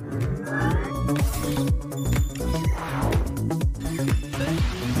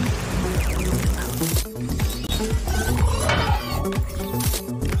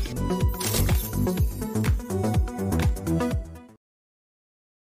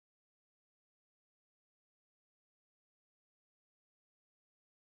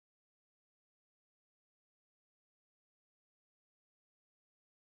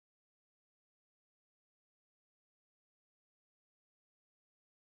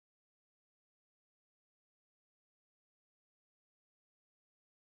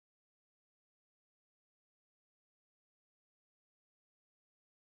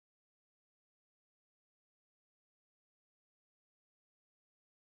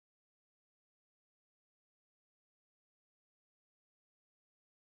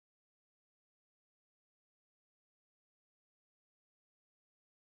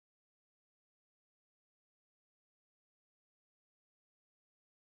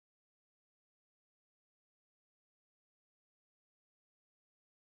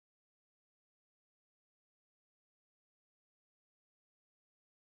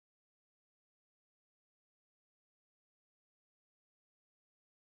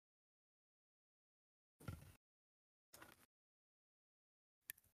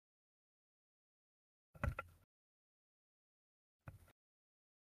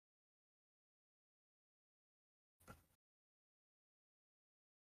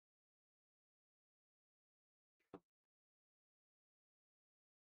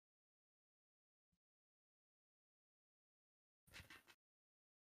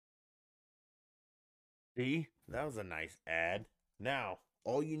 See, that was a nice ad. Now,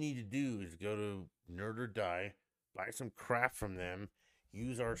 all you need to do is go to Nerd or Die, buy some crap from them,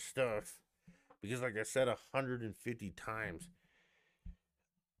 use our stuff, because, like I said 150 times,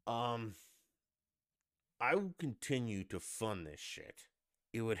 um, I will continue to fund this shit.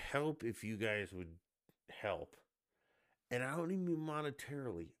 It would help if you guys would help. And I don't even mean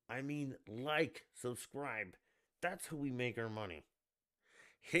monetarily. I mean like, subscribe. That's how we make our money.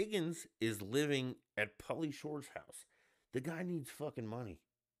 Higgins is living at Polly Shore's house. The guy needs fucking money.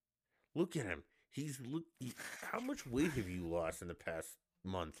 Look at him. How much weight have you lost in the past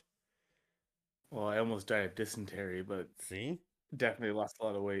month? Well, I almost died of dysentery, but See? definitely lost a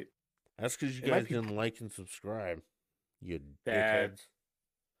lot of weight. That's because you It might guys be didn't like and subscribe. You that dickheads.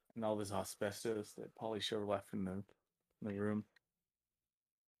 and all this asbestos that Polly Shore left in the room.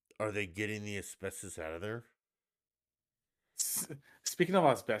 Are they getting the asbestos out of there? Speaking of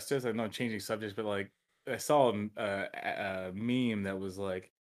asbestos, I know I'm changing subjects, but like I saw a meme that was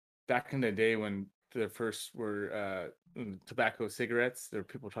like back in the day when the first were tobacco cigarettes. There were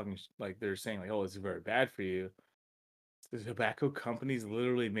people talking like they're saying like, "Oh, this is very bad for you." The tobacco companies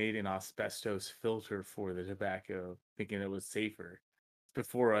literally made an asbestos filter for the tobacco, thinking it was safer.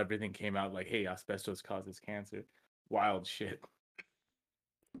 Before everything came out, like, "Hey, asbestos causes cancer." Wild shit.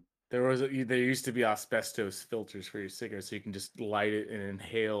 There used to be asbestos filters for your cigarettes, so you can just light it and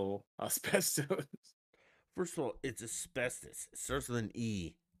inhale asbestos. First of all, it's asbestos. It starts with an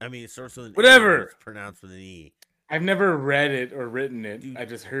E. I mean, it starts with an A, but Whatever. it's pronounced with an E. I've never read it or written it. Dude, I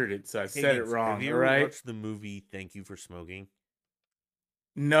just heard it, so I said it Higgins, have wrong. you All ever right. watched the movie Thank You for Smoking?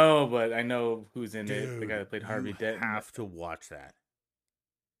 No, but I know who's in it. The guy Dude, that played you Harvey Dent. have to watch that.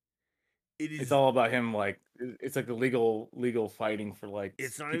 It It's is. all about him. Like it's like the legal fighting for like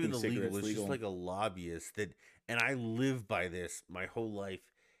It's not even keeping the legal. cigarettes It's just legal. like a lobbyist that, and I live by this my whole life.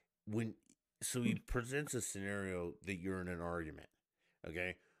 When so he presents a scenario that you're in an argument,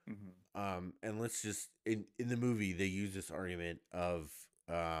 okay? Mhm. And let's just in the movie they use this argument of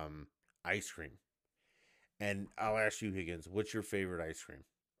ice cream, and I'll ask you, Higgins, what's your favorite ice cream?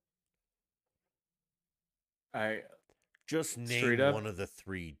 I Just straight name up one of the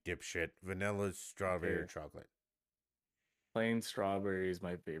three, dipshit. Vanilla, strawberry, or okay. chocolate. Plain strawberry is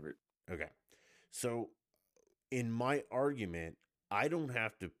my favorite. Okay. So in my argument, I don't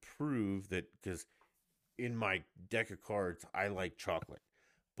have to prove that because in my deck of cards, I like chocolate.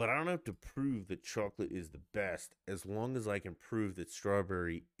 But I don't have to prove that chocolate is the best as long as I can prove that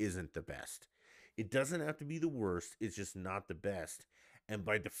strawberry isn't the best. It doesn't have to be the worst, it's just not the best. And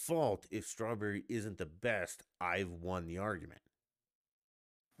by default, if strawberry isn't the best, I've won the argument.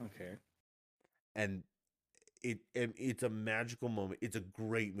 Okay. And it's a magical moment. It's a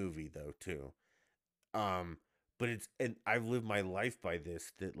great movie though, too. Um, but it's and I've lived my life by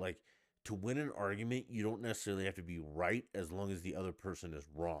this that like to win an argument, you don't necessarily have to be right as long as the other person is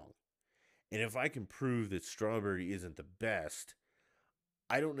wrong. And if I can prove that strawberry isn't the best,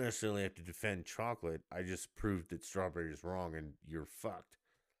 I don't necessarily have to defend chocolate. I just proved that strawberry is wrong and you're fucked.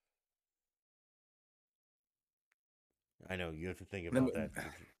 I know you have to think Let about me- that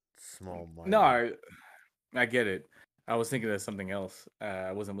because you're small No, minded. I get it. I was thinking of something else.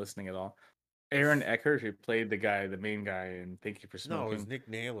 I wasn't listening at all. Aaron Eckhart, who played the main guy in Thank You for No, it was Smoking. Nick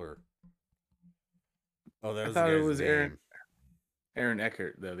Naylor. Oh, that I was the thought it guy's was name. Aaron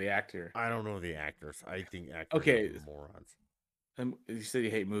Eckhart, though, the actor. I don't know the actors. I think actors are Okay, morons. you said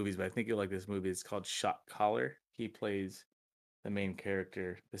you hate movies, but I think you like this movie. It's called Shot Caller. He plays the main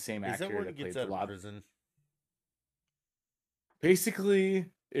character, the same Is that actor where he that gets played out of Blob. prison? Basically,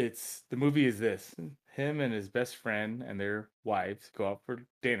 it's the movie is this: him and his best friend and their wives go out for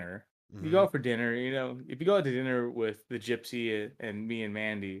dinner. You Mm-hmm. go out for dinner, if you go out to dinner with the gypsy and me and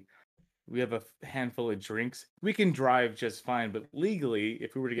Mandy, we have a handful of drinks. We can drive just fine, but legally,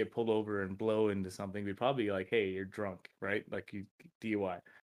 if we were to get pulled over and blow into something, we'd probably be like, "Hey, you're drunk, right? Like you DUI."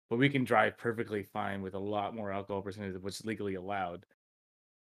 But we can drive perfectly fine with a lot more alcohol percentage, which is legally allowed.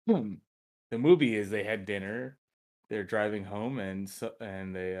 Hmm. The movie is they had dinner, they're driving home, and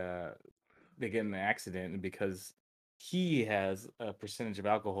they get in an accident, and because he has a percentage of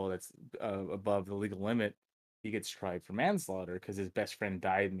alcohol that's above the legal limit, he gets tried for manslaughter because his best friend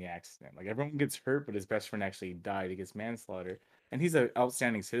died in the accident. Like everyone gets hurt, but his best friend actually died. He gets manslaughter, and he's an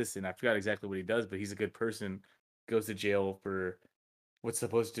outstanding citizen. I forgot exactly what he does, but he's a good person. Goes to jail for what's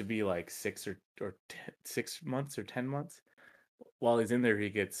supposed to be like 6 months or 10 months. While he's in there, he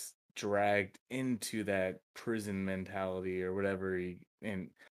gets dragged into that prison mentality or whatever.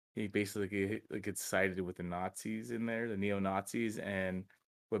 He basically gets sided with the Nazis in there, the neo Nazis, and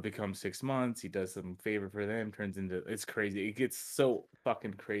what becomes 6 months. He does some favor for them, turns into it's crazy. It gets so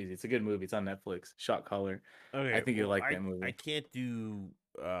fucking crazy. It's a good movie. It's on Netflix. Shot Caller. I Okay, think you'll well, like that I movie can't do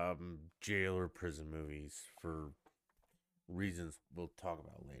jail or prison movies for reasons we'll talk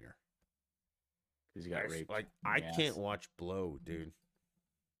about later. because you got raped Like in I the can't ass. watch Blow, dude.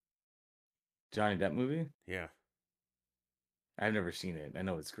 Johnny Depp movie. Yeah, I've never seen it. I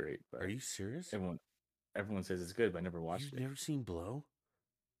know it's great, are but you serious? everyone everyone says it's good, but I never watched You've it. never seen Blow?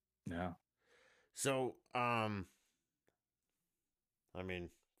 No, So, I mean,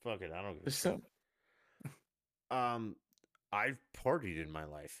 fuck it, I don't give a there's shit. so Um, I've partied in my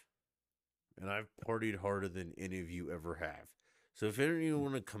life, and I've partied harder than any of you ever have. So if any of you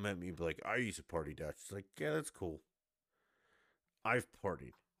want to come at me and be like, I used to party Dutch, it's like, yeah, that's cool. I've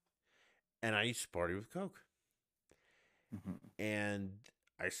partied, and I used to party with Coke. mhm. And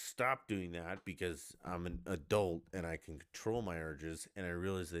I stopped doing that because I'm an adult and I can control my urges. And I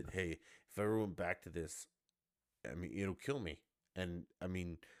realized that, hey, if I ever went back to this, I mean, it'll kill me. And I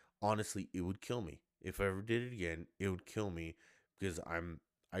mean, honestly, it would kill me. If I ever did it again, it would kill me because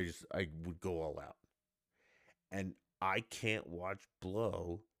I would go all out. And I can't watch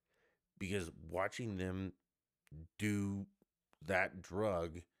Blow because watching them do that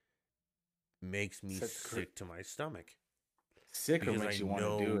drug makes me That's sick to my stomach sick or because I makes you want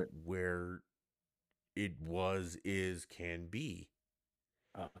to do know it. where it was, is, can be.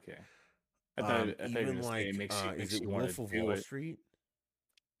 Oh, okay. I thought you were Even gonna say it like, is makes it you want to Wolf of do Wall it. Street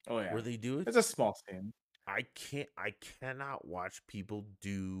Oh yeah, where they do it? it's a small scene. I cannot watch people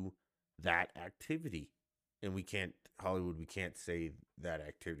do that activity. And we can't, Hollywood, we can't say that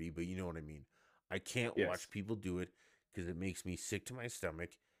activity, but you know what I mean. I can't Yes. watch people do it because it makes me sick to my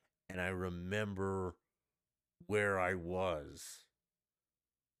stomach. And I remember where I was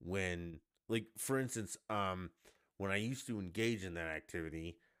when, like, for instance, when I used to engage in that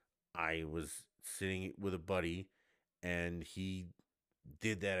activity, I was sitting with a buddy and he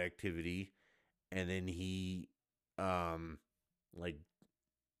did that activity and then he um like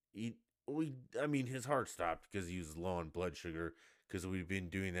he we I mean his heart stopped because he was low on blood sugar because we've been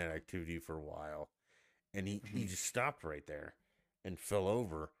doing that activity for a while and he Mhm. just stopped right there and fell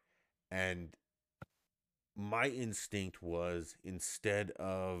over and my instinct was instead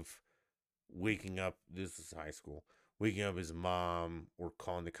of waking up, this is high school, waking up his mom or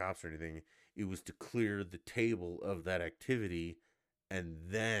calling the cops or anything, it was to clear the table of that activity and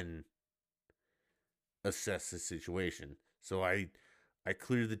then assess the situation. So I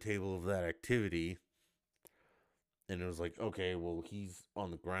cleared the table of that activity and it was like, okay, well, he's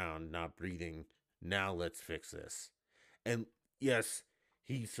on the ground, not breathing. Now let's fix this. And yes,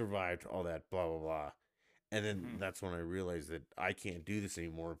 he survived all that blah blah blah. And then Mhm. that's when I realized that I can't do this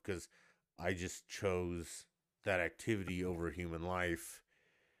anymore because I just chose that activity over human life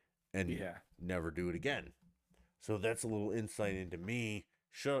and Yeah. never do it again. So that's a little insight into me.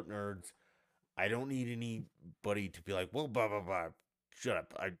 Shut up, nerds. I don't need anybody to be like, well, blah blah blah. Shut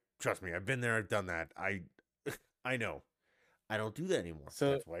up. I trust me. I've been there. I've done that. I know. I don't do that anymore.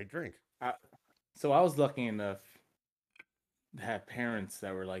 So That's why I drink. I so I was lucky enough to have parents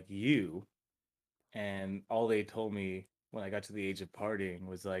that were like you, and all they told me when I got to the age of partying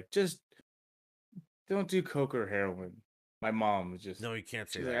was like, just don't do coke or heroin. My mom was just No, you can't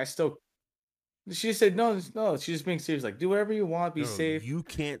say she's like, that. I still. She just said no, no. She's just being serious. Like, do whatever you want. Be No, no, safe. you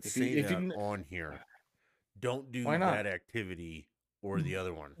can't say If that you, on here. Don't why do not? that activity or the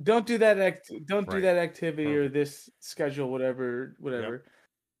other one. Don't do that don't do Right. that activity or Perfect. this schedule, whatever, Yep. whatever.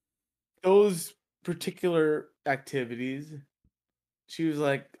 Those particular activities, she was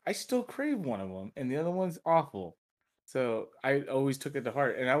like, I still crave one of them, and the other one's awful. So I always took it to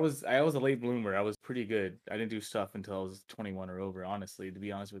heart, and I was a late bloomer. I was pretty good. I didn't do stuff until I was 21 or over, honestly, to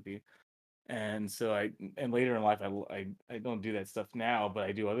be honest with you. And so and later in life, I don't do that stuff now, but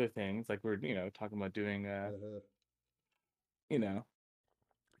I do other things like we're talking about doing you know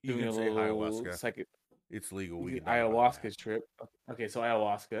You doing can a say little ayahuasca. It's legal. We can talk about that. ayahuasca trip. Okay, so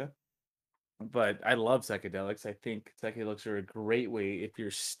ayahuasca. But I love psychedelics. I think psychedelics are a great way if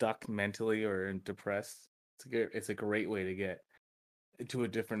you're stuck mentally or depressed. It's a great way to get into a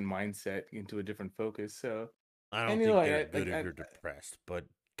different mindset, into a different focus. So, I and don't think they're I, good like if you're depressed, but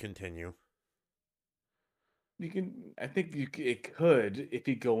continue. you can. I think it could if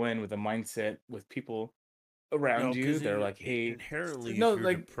you go in with a mindset with people No, around you. because They're like, hey, inherently, no, if you're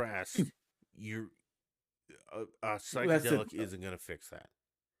like depressed, you're a that's it. psychedelic isn't gonna fix that.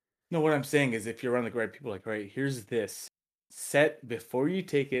 No, what I'm saying is if you're around the right people, like, right, here's this. Set before you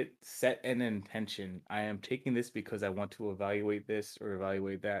take it, set an intention. I am taking this because I want to evaluate this or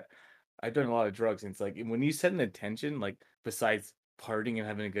evaluate that. I've done a lot of drugs, and it's like when you set an intention, like besides partying and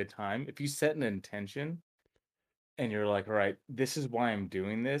having a good time, if you set an intention and you're like, all right, this is why I'm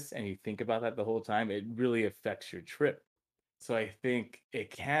doing this, and you think about that the whole time, it really affects your trip. So I think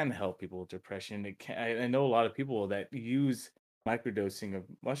it can help people with depression. It can. I know a lot of people that use microdosing of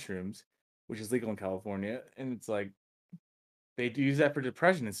mushrooms, which is legal in California, and it's like they do use that for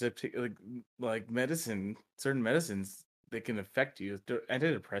depression instead of like medicine. Certain medicines they can affect you.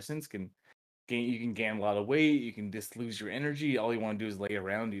 Antidepressants can gain. You can gain a lot of weight. You can just lose your energy. All you want to do is lay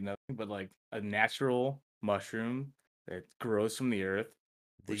around, do nothing. But like a natural mushroom that grows from the earth,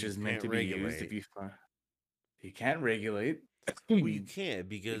 that which you is meant can't to be used, if regulate. you can't regulate. Well, you can't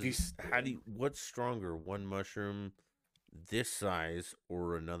If you because what's stronger, one mushroom this size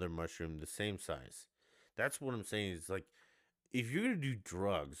or another mushroom the same size? That's what I'm saying. Is like if you're gonna do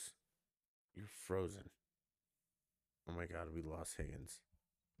drugs, you're frozen. Oh my god, we lost Higgins.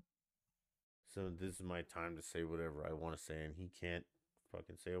 So this is my time to say whatever I want to say, and he can't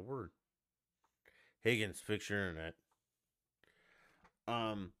fucking say a word. Higgins, fix your internet.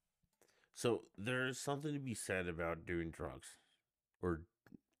 Um, so there's something to be said about doing drugs or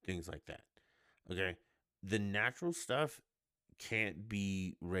things like that. Okay, the natural stuff can't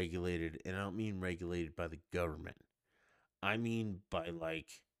be regulated, and I don't mean regulated by the government. I mean by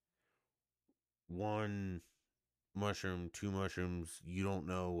like one mushroom, two mushrooms. You don't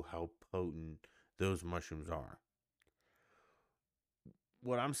know how potent those mushrooms are.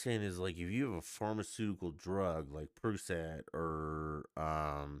 What I'm saying is like if you have a pharmaceutical drug like Percocet or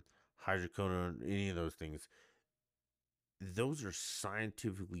hydrocodone, any of those things, those are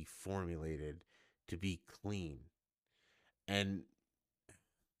scientifically formulated to be clean, and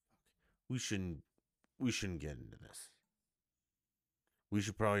we shouldn't we shouldn't get into this. We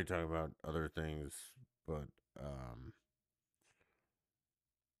should probably talk about other things, but um,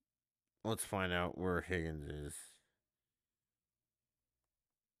 let's find out where Higgins is.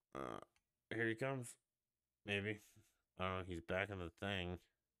 Uh, Here he comes. Maybe. I don't know. He's back in the thing.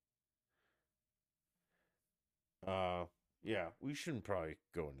 Uh, yeah, we shouldn't probably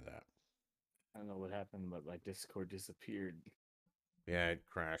go into that. I don't know what happened, but my Discord disappeared. Yeah, it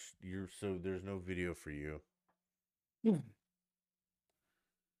crashed. There's no video for you.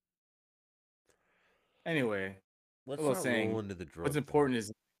 Anyway, Let's I was not roll saying, into the what's drug thing. important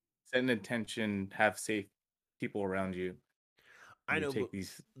is set an intention, have safe people around you I when you know, but take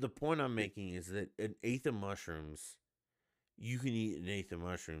these. the point I'm making is that an eighth of mushrooms, you can eat an eighth of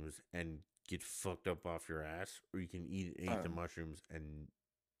mushrooms and get fucked up off your ass, or you can eat an eighth of Um, mushrooms and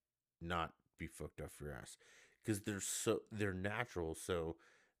not be fucked up your ass because they're natural. So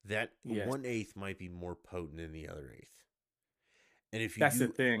that yes, one eighth might be more potent than the other eighth. And if you that's the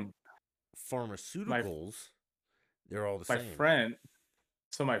do thing. My pharmaceuticals, they're all the my same. friend,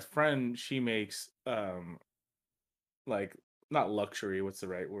 my friend, she makes like not luxury. What's the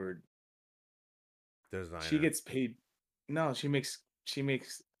right word? She Designer, gets paid. No, she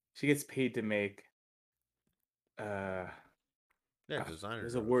gets paid to make uh yeah, designer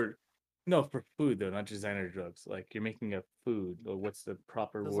there's a drugs, word. No, for food though, not designer drugs. Like you're making a food, or what's the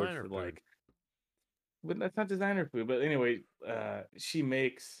proper word designer for food. like? But that's not designer food. But anyway, she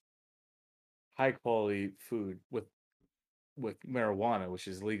makes high quality food with marijuana, which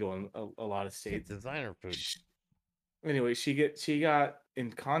is legal in a lot of Yeah, states. designer food. Anyway, she got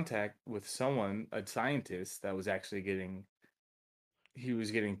in contact with someone, a scientist that was actually getting he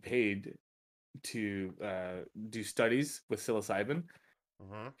was getting paid to do studies with psilocybin. Uh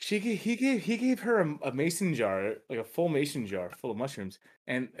huh. He gave her a mason jar, like a full mason jar full of mushrooms,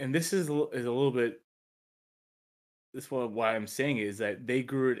 and this is a little bit. This why I'm saying is that they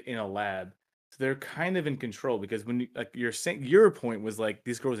grew it in a lab, so they're kind of in control because when like you're saying your point was like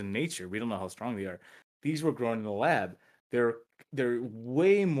these grows in nature, we don't know how strong they are. These were grown in the lab. They're they're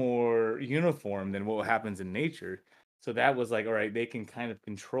way more uniform than what happens in nature. So that was like, all right, they can kind of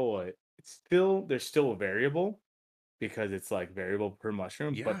control it. It's still they're still variable, because it's like variable per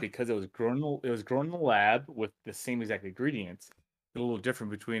mushroom, but Yeah. because it was grown in the lab with the same exact ingredients, a little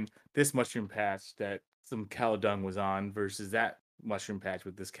different between this mushroom patch that some cow dung was on versus that mushroom patch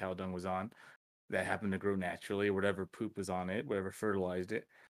with this cow dung was on that happened to grow naturally, whatever poop was on it, whatever fertilized it.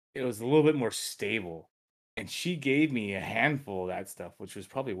 It was a little bit more stable. And she gave me a handful of that stuff, which was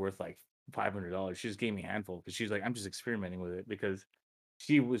probably worth like $500. She just gave me a handful because she's like, I'm just experimenting with it because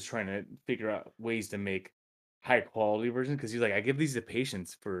she was trying to figure out ways to make high quality versions. Because he's like, I give these to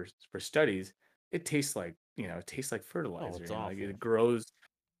patients for studies. It tastes like it tastes like Oh, fertilizer. it's Like awful. it grows.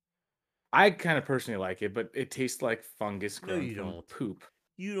 I kind of personally like it, but it tastes like fungus No, grown you from don't. poop.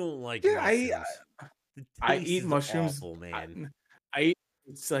 You don't like Yeah, mushrooms. The I taste eat is mushrooms. awful, I, man. I eat,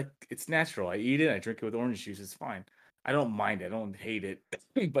 it's like it's natural. I eat it. I drink it with orange juice. It's fine. I don't mind it. I don't hate it.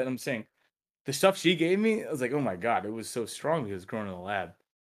 But I'm saying the stuff she gave me, I was like, oh my god, it was so strong because it was grown in the lab.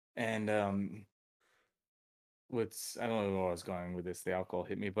 And what's I don't know where I was going with this. The alcohol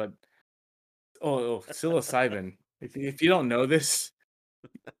hit me, but psilocybin. If you don't know this,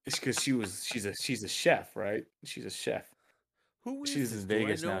 it's because she's a chef, right? She's a chef. Who is She's this? in Do I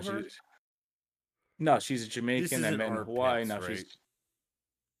Vegas now. know her? No, she's a This Jamaican I isn't met in our Hawaii. pets, Now right?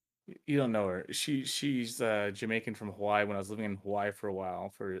 you don't know her. She's Jamaican from Hawaii. When I was living in Hawaii for a while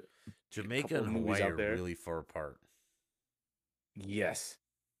for a Jamaica couple and of movies Hawaii out are there. really far apart. Yes,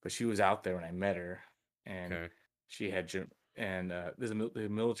 but she was out there when I met her, and Okay. she had and there's a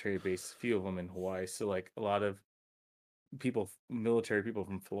military base, a few of them in Hawaii. So like a lot of military people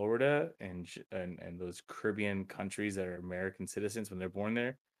from Florida and those Caribbean countries that are American citizens when they're born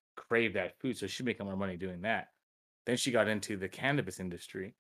there, crave that food. So she making more money doing that. Then she got into the cannabis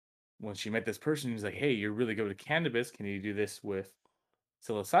industry. When she met this person who's like, "Hey, you're really good with cannabis. Can you do this with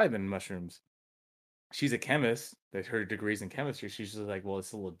psilocybin mushrooms?" She's a chemist. That her degrees in chemistry. She's just like, "Well,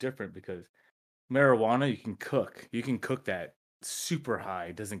 it's a little different because marijuana you can cook. You can cook that super high.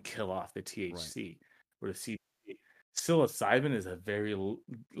 It doesn't kill off the Right. THC or the CBD. Psilocybin is a very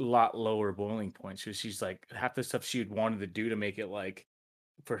lot lower boiling point. So she's like half the stuff she'd wanted to do to make it like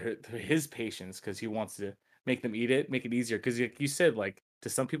for his patients because he wants to make them eat it, make it easier. Because like you said, like to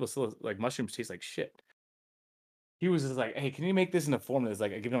some people, still like mushrooms taste like shit. He was just like, "Hey, can you make this in a form that's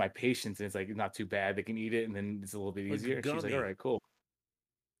like I give it to my patients and it's like not too bad. They can eat it and then it's a little bit Like a easier." She's like, "All gummy. right, cool."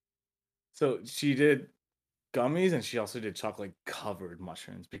 So she did gummies and she also did chocolate covered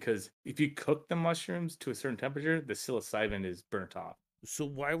mushrooms because if you cook the mushrooms to a certain temperature, the psilocybin is burnt off. So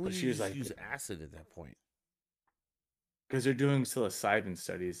why But wouldn't she you was just like, use acid at that point? because they're doing psilocybin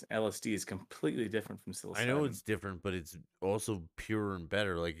studies. LSD is completely different from I know psilocybin. it's different, but it's also purer and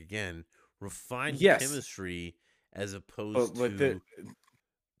better. Like again, refined Yes, chemistry as opposed but the to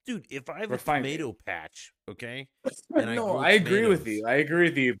dude, if I have a refined. tomato patch, okay, and I No, grow I agree with tomatoes, you. I agree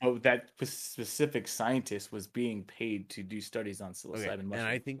with you. But that specific scientist was being paid to do studies on okay, psilocybin and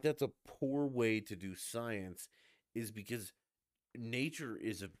I mushrooms. think that's a poor way to do science is because nature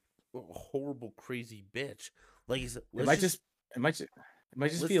is a horrible crazy bitch. Like It let's might just just, it might just, it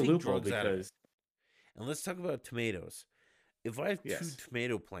might just let's be a take loophole drugs out of it. because And let's talk about tomatoes. If I have two yes.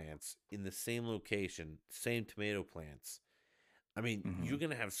 tomato plants in the same location, same tomato plants, I mean, you're Hmm.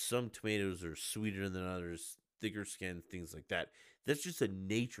 gonna have some tomatoes that are sweeter than others, thicker skin, things like that. That's just a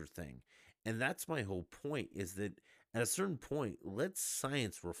nature thing. And that's my whole point is that at a certain point, let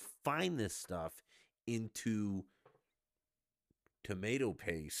science refine this stuff into tomato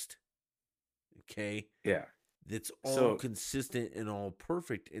paste, okay? Yeah. That's all So consistent and all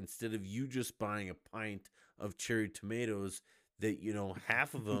perfect instead of you just buying a pint of cherry tomatoes that,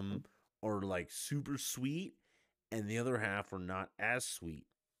 half of them are like super sweet and the other half are not as sweet.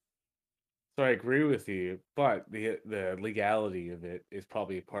 So I agree with you, but the legality of it is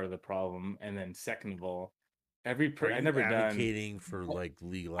probably part of the problem. And then second of all, Are I you never done. advocating for like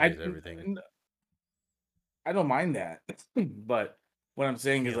I legalize everything? I don't mind that, but what I'm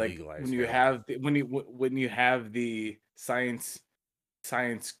saying is Can't like legalize heroin. when you have the science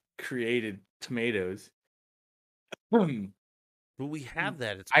created tomatoes. I But we have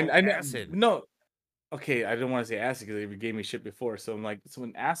that. It's called I acid. no okay. I don't want to say acid because they gave me shit before. So I'm like, so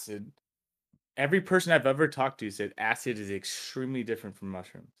in acid, every person I've ever talked to said acid is extremely different from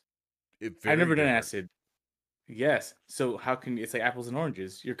mushrooms. It I've very never done different. acid. Yes. So how can it's like apples and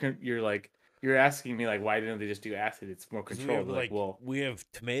oranges? You're like you're asking me like why didn't they just do acid? It's more Because we have controlled. Like, well, we have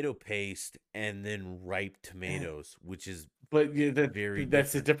tomato paste and then ripe tomatoes, which is but yeah, very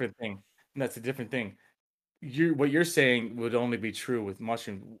that's a different. different thing. That's a different thing. You what you're saying would only be true with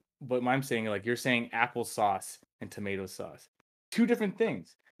mushroom. But I'm saying like you're saying applesauce and tomato sauce, two different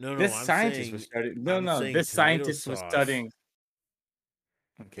things. No, no, This scientist was studying. No, I'm no, saying this tomato scientist was sauce studying.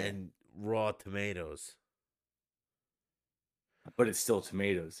 Okay, and raw tomatoes. but it's still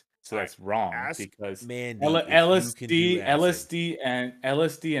tomatoes, so All right. that's wrong Ask because Mandy if you can do acid.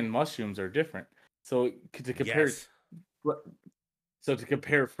 LSD and mushrooms are different. So to compare, Yes. so to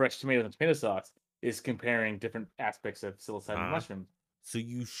compare fresh tomatoes and tomato sauce is comparing different aspects of psilocybin Huh? mushrooms. So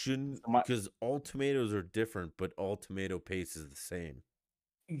you shouldn't, So my, because all tomatoes are different, but all tomato paste is the same.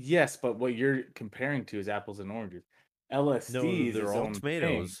 yes, but what you're comparing to is apples and oranges. No, no, LSD is they're its all own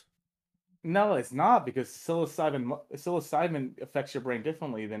thing. tomatoes. No, it's not because psilocybin affects your brain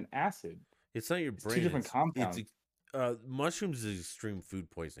differently than acid. It's not your It's two brain. different It's compounds. mushrooms is extreme food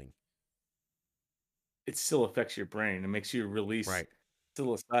poisoning. It still affects your brain. It makes you release Right.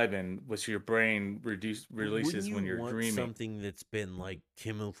 psilocybin, which your brain But wouldn't releases you when you're want dreaming. something that's been like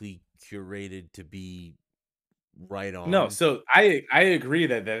chemically curated to be right No, on. so I agree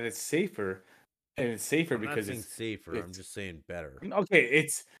that it's safer, and it's safer I'm not because saying safer. I'm it's just saying better. okay.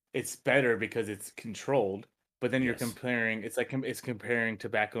 It's better because it's controlled. But then you're Yes, comparing. It's like it's comparing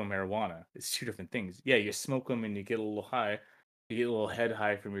tobacco and marijuana. It's two different things. Yeah, you smoke them and you get a little high. You get a little head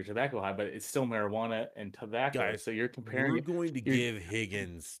high from your tobacco high, but it's still marijuana and tobacco. guys, So you're comparing we're it. going to You're give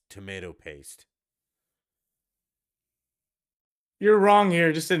Higgins tomato paste. you're wrong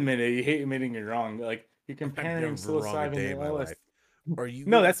here. Just admit it. You hate admitting you're wrong. Like you're I've comparing never been wrong a psilocybin day to in my LSD. life. Are you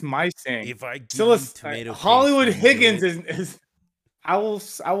No, gonna? that's my saying. If I give you Psiloc tomato paste, Hollywood will you do Higgins it? is I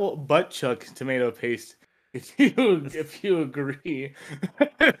will butt chuck tomato paste if you agree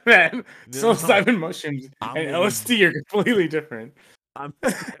that No, psilocybin mushrooms I'm and gonna. LSD are completely different. I'm.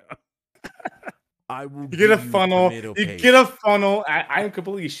 I will You get a give you funnel. tomato You get a paste. funnel. I'm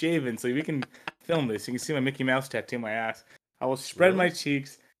completely shaven, so we can film this. You can see my Mickey Mouse tattoo on my ass. I will spread my Really?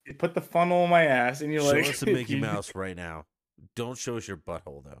 cheeks. You put the funnel on my ass, and you're Show like, us a Mickey Mouse right now. Don't show us your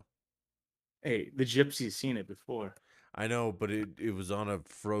butthole though. hey, the gypsy's seen it before. I know, but it was on a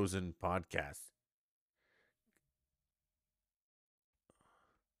Frozen podcast.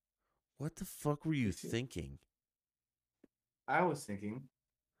 What the fuck were you You see, thinking? I was thinking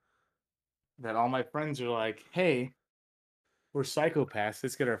that all my friends are like, hey, we're psychopaths.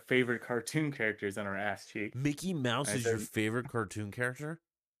 Let's get our favorite cartoon characters on our ass cheeks. Mickey Mouse And I is your said, favorite cartoon character?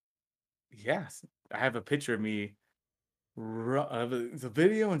 yes. I have a picture of me. It's a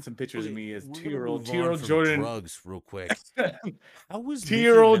video and some pictures of Okay, me as we're gonna two-year-old, move on two-year-old from Jordan. drugs real quick. How was Mickey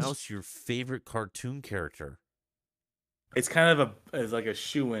Two-year-old. Mouse your favorite cartoon character? It's kind of it's like a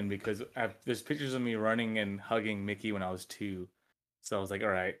shoe in because there's pictures of me running and hugging Mickey when I was 2. So I was like, all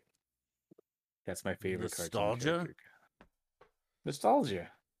right, that's my favorite cartoon Nostalgia? character. Nostalgia.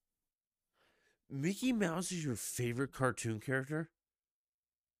 Mickey Mouse is your favorite cartoon character?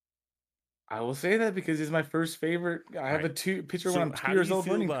 I will say that because he's my first favorite. I All have right. a picture when So, I'm two how do years you old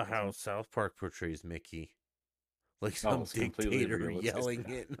feel running about towards how him. South Park portrays Mickey? Like Oh, some it's completely dictator real. yelling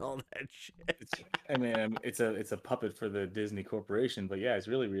it and all that shit. It's I mean it's a puppet for the Disney Corporation, but yeah, it's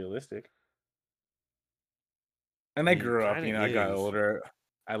really realistic. And I I mean, it grew up, kind of I got is. older.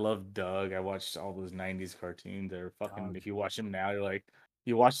 I love Doug. I watched all those '90s cartoons. They're fucking. Dog. If you watch them now,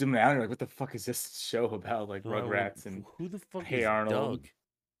 you watch them now, you're like, what the fuck is this show about? Like No, I would. Rugrats and Who the fuck Hey is Arnold. Doug?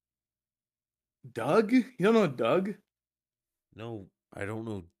 Doug? You don't know Doug? No, I don't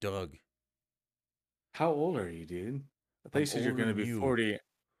know Doug. How old are you, dude? I thought you I'm said you're older gonna than be you. 40.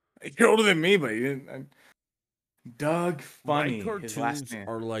 You're older than me, but you didn't. Doug My Funny, his last cartoons name.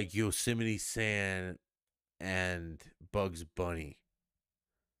 are like Yosemite Sam and Bugs Bunny.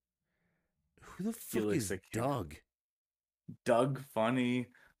 Who the He fuck looks is like Doug? Doug Funny,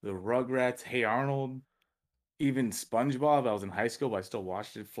 the Rugrats, Hey Arnold, even SpongeBob. I was in high school, but I still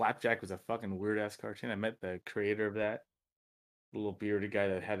watched it. Flapjack was a fucking weird ass cartoon. I met the creator of that, the little bearded guy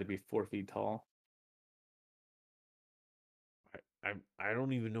that had to be 4 feet tall. I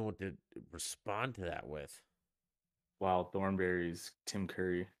don't even know what to respond to that with. Wild Thornberries, Tim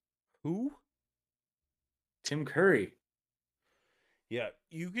Curry. Who? Tim Curry. Yeah,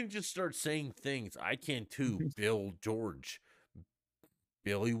 you can just start saying things. I can too. Bill George,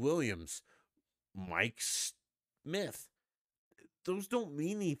 Billy Williams, Mike Smith. Those don't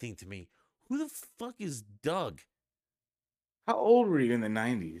mean anything to me. Who the fuck is Doug? How old were you in the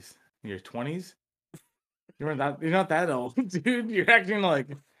 90s? In your 20s? You're not that old, dude. You're acting like,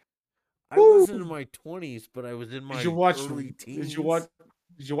 I woo. wasn't in my 20s, but I was in Did you my watch early did you watch teens.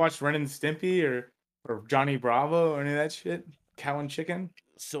 did you watch Ren and Stimpy or Johnny Bravo or any of that shit? Cow and Chicken?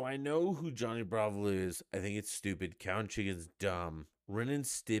 So I know who Johnny Bravo is. I think it's stupid. Cow and Chicken's dumb. Ren and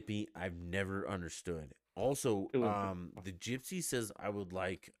Stimpy, I've never understood. Also, It was the Gypsy says I would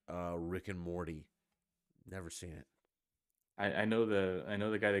like Rick and Morty. Never seen it. I know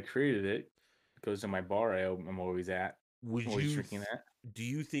the guy that created it. It goes to my bar I'm always at. Would Always you? drinking that. Do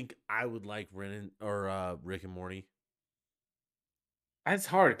you think I would like or Rick and Morty? It's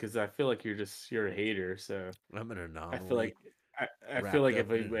hard because I feel like you're a hater. So I'm an I feel like anomaly I feel wrapped like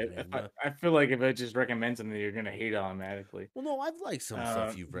up in an enigma. I feel like if I just recommend something, you're gonna hate automatically. Well, no, I've liked some Uh,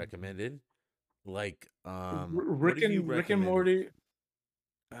 stuff you've recommended. Like, what have you Rick and recommended? Morty.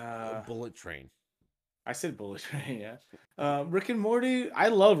 A Uh, Bullet Train. I said Bullet Train. Yeah. Rick and Morty. I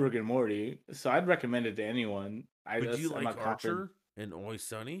love Rick and Morty, so I'd recommend it to anyone. But do you I'm like not confident. Archer and Always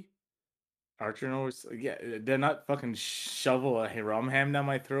Sunny? Archer knows. Yeah, they're not fucking shovel a rum ham down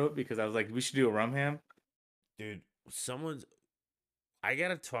my throat because I was like, we should do a rum ham. Dude, someone's. I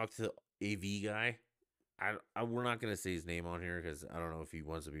gotta talk to the AV guy. We're not gonna say his name on here because I don't know if he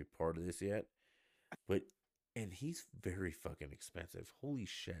wants to be part of this yet. But and he's very fucking expensive. Holy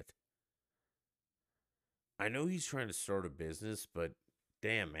shit! I know he's trying to start a business, but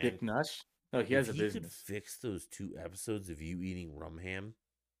damn, man. Dick Nush? No, he If has a he could business. fix those 2 episodes of you eating rum ham,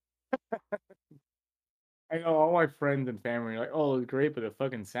 I know all my friends and family are like, "Oh, it's great," but the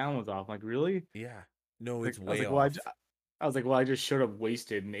fucking sound was off. I'm like, really? yeah. No, Like, it's I was way like, well, off. I just showed up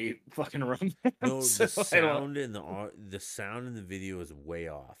wasted and ate fucking rum. No, So I don't. the sound in the video is way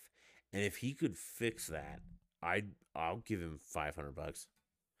off. And if he could fix that, I'll give him $500.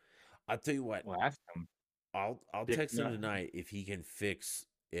 I'll tell you what, Well, ask him. I'll Dick text him Nut. tonight if he can fix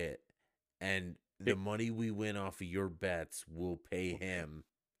it, and the Dick. money we win off of your bets will pay Okay. him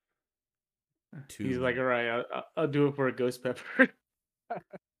He's like, to. all right, I'll do it for a ghost pepper.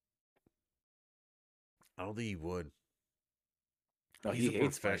 I don't think he would. No, He's he a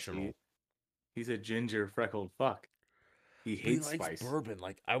hates spice. professional, He's a ginger freckled fuck. He but he hates likes spice. bourbon.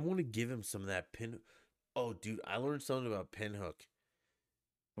 Like I want to give him some of that pin. Oh, dude, I learned something about Pinhook.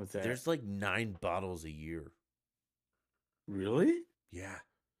 What's that? There's like 9 bottles a year. Really? Yeah.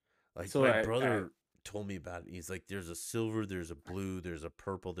 Like So my I brother told me about it. He's like, there's a silver, there's a blue, there's a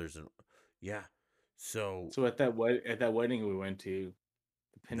purple, there's an yeah. So so at that wedding we went to,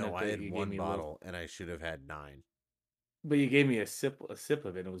 the no, pinhook I that had you gave one me a little, bottle and I should have had 9. but you gave me a sip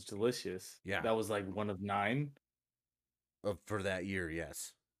of it. It was delicious. Yeah, That was like one of 9. for that year,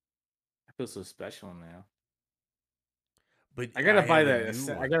 yes. I feel so special now. But I gotta I buy have a the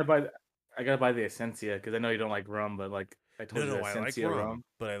new I one. gotta buy I gotta buy the Essentia because I know you don't like rum, but like I No, told you the no, I like Essentia rum, rum.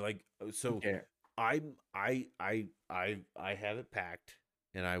 but I like so Okay, I have it packed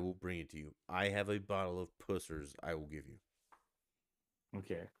and I will bring it to you. I have a bottle of Pussers I will give you.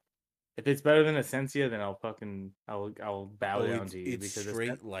 okay. If it's better than Essentia, then I'll bow Oh, down to you it's because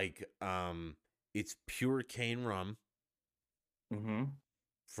straight like it's pure cane rum mm-hmm.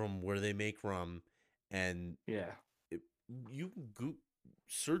 from where they make rum, and Yeah, it, you can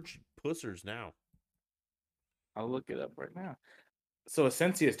search Pussers now. I'll look it up right now. So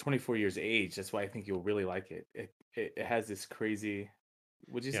Essentia is 24 years age. That's why I think you'll really like it. It has this crazy.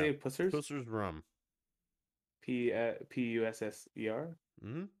 Would you Yeah, say Pussers? Pussers rum. Pusser.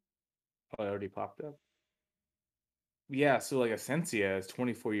 Hmm. Oh, it already popped up. Yeah, so like Essentia is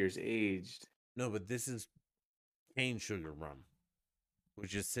 24 years aged. No, but this is cane sugar rum,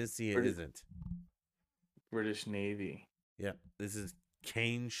 which is Cynthia British, isn't. British Navy. Yeah, this is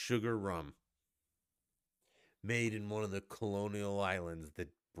cane sugar rum made in one of the colonial islands that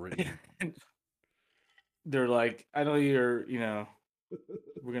Britain. They're like, I know we're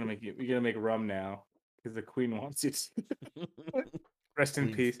gonna make rum now because the Queen wants you to. Rest in Queen's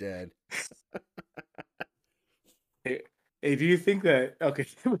peace. dead. Hey, hey, do you think that okay?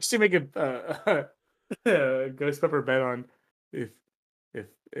 We should make a ghost pepper bet on if if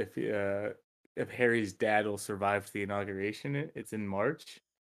if if Harry's dad will survive to the inauguration. It's in March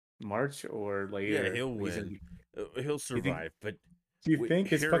or Yeah, later. he'll He said, win. He'll "You think? survive. But Do you wait, think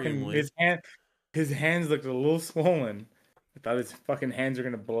Harry only his hands looked a little swollen? I thought his fucking hands are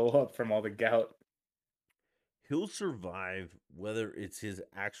gonna blow up from all the gout. he'll survive. Whether it's his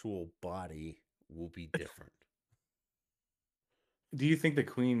actual body will be different. Do you think the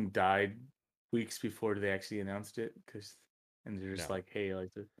Queen died weeks before they actually announced it? And they're just No, like, hey,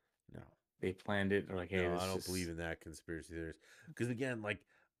 no, they planned it. Or like, hey, no. I this don't believe just in that conspiracy theories. Because again, like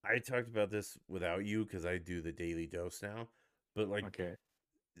I talked about this without you because I do the daily dose now. But like okay.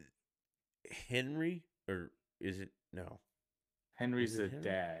 Henry, or is it no? Henry's Was it the Henry?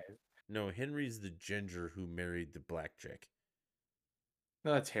 dad. No, Henry's the ginger who married the black chick.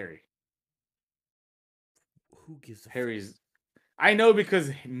 No, that's Harry. Who gives a fuck? Harry's. I know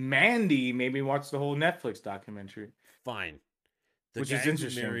because Mandy made me watch the whole Netflix documentary, Fine. The which is guy who interesting.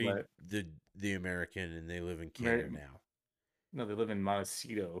 married But the American and they live in Mary, Canada now. no, they live in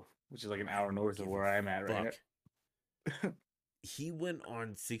Montecito, which is like an I hour don't north of give a where I'm at right fuck. now. He went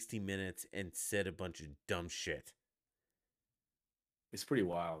on 60 Minutes and said a bunch of dumb shit. It's pretty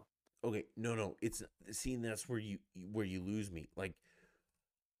wild. Okay, no, it's seeing that's where you lose me. Like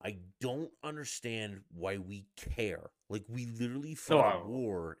I don't understand why we care. Like we literally No, fought a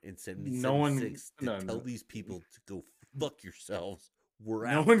war in no one, 1776 to no, tell no, these people to go fuck yourselves. We're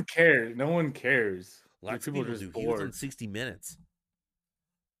no out. one cares. No one cares. Like Lots of people are people just do. He was on bored. 60 Minutes.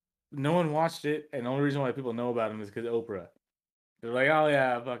 No one watched it, and the only reason why people know about him is because Oprah. They're like, oh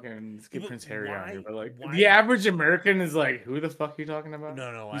yeah, fucking let's Yeah, get but Prince Harry on here. But like the why average American is like, who the fuck are you talking about?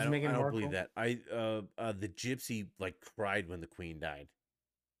 no, Who's I Meghan don't believe Markle? that. The gypsy like cried when the queen died.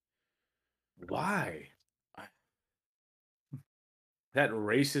 Why? I, That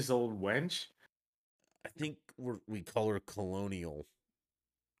racist old wench? I think we call her colonial.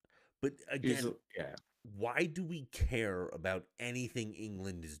 But She's again, yeah. why do we care about anything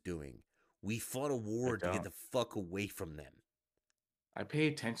England is doing? We fought a I war to get don't. the fuck away from them. I pay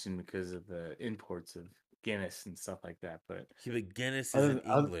attention because of the imports of Guinness and stuff like that. But Yeah, but Guinness other, isn't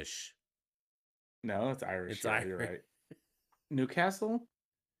other English. no, it's Irish. It's Yeah, you're Irish. right. Newcastle,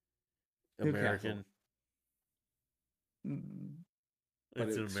 Newcastle. American. Mm, but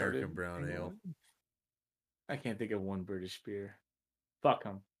It's an it American started brown ale. England. I can't think of one British beer. Fuck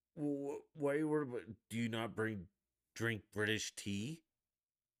them. Why were? Do you not drink British tea?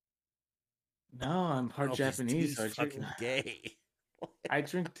 No, I'm part No, because Japanese, tea's so fucking gay. I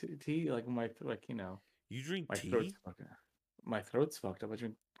drink tea like my like You drink my throat's tea? fucking my throat's fucked up. I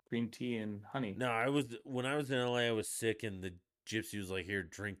drink green tea and honey. No, when I was in LA, I was sick, and the gypsy was like, "Here,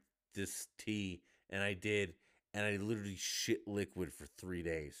 drink this tea," and I did, and I literally shit liquid for 3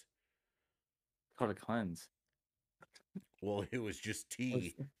 days. It's called a cleanse. Well, it was just Was,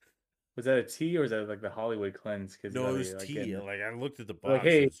 tea. was that a tea or was that like the Hollywood cleanse? Because you No, it gotta was be like tea. getting Like I looked at the like,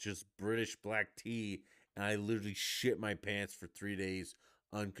 box, it hey, was just British black tea, and I literally shit my pants for 3 days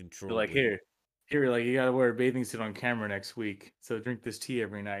you're like uncontrollably. here, like you gotta wear a bathing suit on camera next week. So drink this tea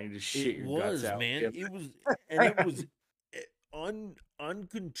every night and just It shit your guts was, out. man. Yep. It was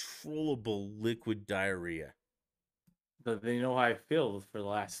uncontrollable liquid diarrhea. But then you know how I feel for the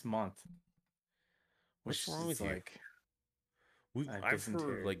last month, What's which wrong is with you? like I have I've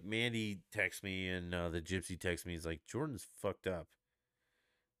heard dysentery. like Mandy text me and the gypsy text me. He's like, Jordan's fucked up.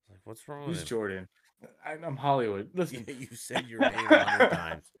 I was like, what's wrong with Who's him? Jordan? I'm Hollywood. Listen. Yeah, you said your name 100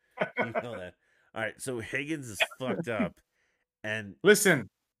 times. You know that. All right, so Higgins is fucked up, and Listen,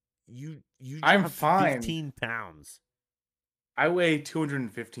 you I'm dropped fine. 15 pounds, I weigh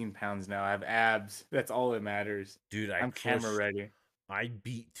 215 pounds now. I have abs. That's all that matters. dude. I I'm camera crushed. ready. I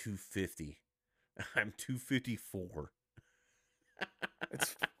beat 250. I'm 254.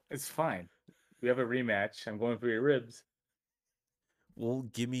 It's it's fine. We have a rematch. I'm going for your ribs. Well,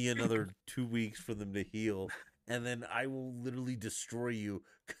 give me another 2 weeks for them to heal, and then I will literally destroy you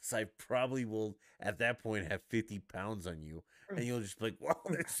because I probably will at that point have 50 pounds on you, and you'll just be like, "Well,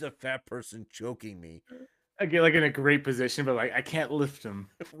 there's a fat person choking me," I get like in a great position, but like I can't lift him.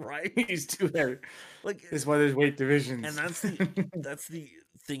 right? He's too heavy. Like, This is why there's weight and divisions. that's the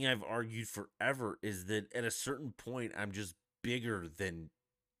thing I've argued forever is that at a certain point I'm just bigger than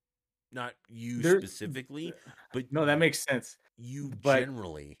not you there, specifically, but no, that makes sense. you But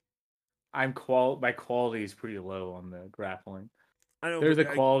generally. my quality is pretty low on the grappling. I know, There's but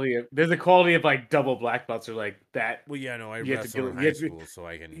a quality of like double black belts or like that. well, yeah, no, I You have to wrestled do in you high have to be school, so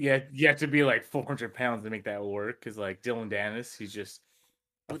I can. you have to be like 400 pounds to make that work. Because like Dylan Dennis, he's just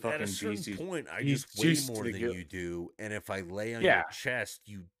a But at a fucking certain beast. point, I He's just weigh juiced to more the than gill. you do, and if I lay on your Yeah, chest,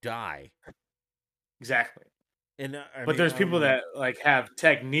 you die. exactly. And I But mean, there's I don't people even. that like have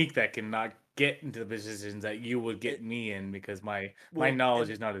technique that cannot get into the positions that you would get It, me in because my well, knowledge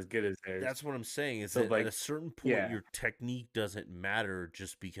and is not as good as theirs. that's what I'm saying is So that at like, a certain point, yeah, your technique doesn't matter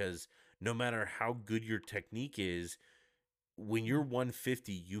just because no matter how good your technique is, when you're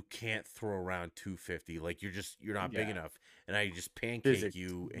 150, you can't throw around 250. Like you're not big yeah, enough, and I just pancake physics.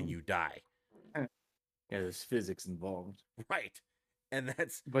 you and Mhm. you die. Yeah, there's physics involved. Right. And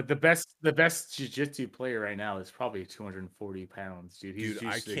that's But the best jiu-jitsu player right now is probably 240 pounds, dude. He's dude,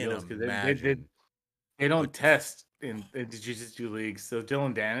 I juiced to the can't gills because imagine they don't what the f- test in the jiu-jitsu leagues. So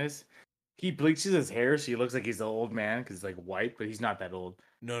Dylan Dennis, he bleaches his hair so he looks like he's an old man because he's like white, but he's not that old.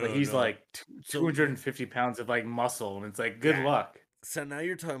 no, But no, he's no. like So 250 pounds of like muscle, and it's like good yeah, luck. so now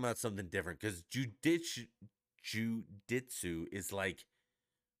you're talking about something different because jujitsu is like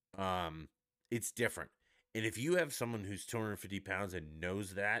um it's different. And if you have someone who's 250 pounds and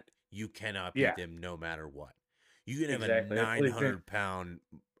knows that, you cannot beat Yeah, them no matter what. You can have a exactly. That's what he's doing. 900-pound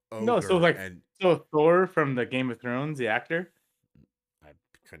No, so ogre, like and Thor from the Game of Thrones, the actor, I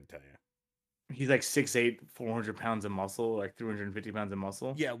couldn't tell you. he's like 6'8", 400 pounds of muscle, like 350 pounds of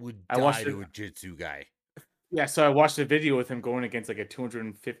muscle. Yeah, would I die watched it. to a jitsu guy. Yeah, so I watched a video with him going against like a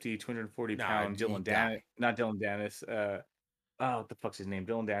 250, 240 Nah, pound he'd Dylan Dan, die. not Dylan Dennis. Oh, what the fuck's his name?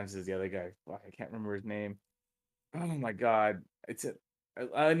 Dylan Dennis is the other guy. Fuck, I can't remember his name. Oh my god,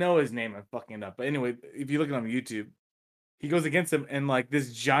 I know his name. I'm fucking it up. But anyway, if you look it on YouTube, he goes against him, and like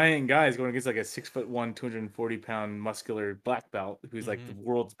this giant guy is going against like a 6'1", 240 pound muscular black belt who's like Mm-hmm. the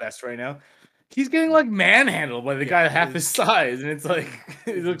world's best right now. He's getting like manhandled by the Yeah, guy half his size, and it's like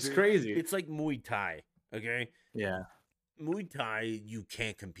it it's looks very, crazy. it's like Muay Thai. Okay, Yeah. Muay Thai you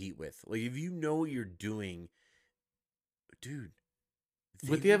can't compete with. Like if you know what you're doing, dude, they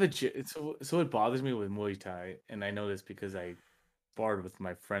But they have will. so it bothers me with Muay Thai, and I know this because I barred with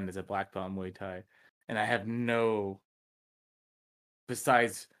my friend as a black belt in Muay Thai, and I have no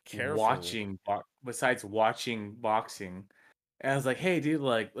besides Careful. watching boxing, And I was like, hey, dude,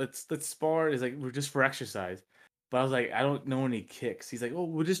 like let's spar. He's like, we're just for exercise. But I was like, I don't know any kicks. He's like, oh,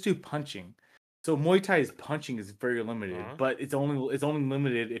 we'll just do punching. So Muay Thai's punching is very limited, Uh-huh. but it's only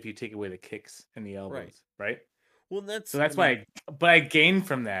limited if you take away the kicks and the Right. elbows, right? Well, So that's, I that's why mean, but I gained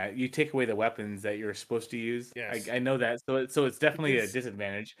from that. You take away the weapons that you're supposed to use. I, yes. I know that. So it's definitely a Because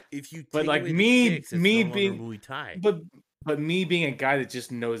disadvantage. if you But take like away the me kicks, it's me no longer being Muay Thai. but but me being a guy that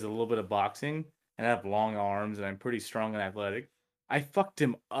just knows a little bit of boxing and I have long arms and I'm pretty strong and athletic, I fucked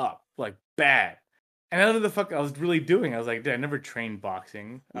him up like bad. And I don't know the fuck I was really doing. I was like, dude, I never trained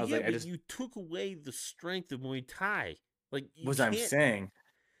boxing. I Well, was yeah, like, I but just you took away the strength of Muay Thai. Like, you was I'm can't. saying.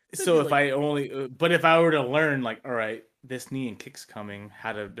 That'd be So if like, I only, but if I were to learn, like, all right, this knee and kick's coming,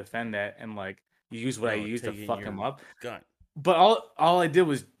 how to defend that, and like use what I no, use to taking fuck him your up. gun. But all I did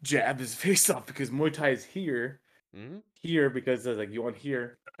was jab his face off because Muay Thai is Hmm. here because there's like you want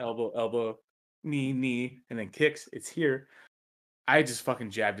here, elbow, elbow, knee, knee, and then kicks. It's here. I just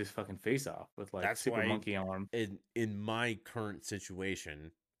fucking jabbed his fucking face off with like That's super why, monkey arm. in my current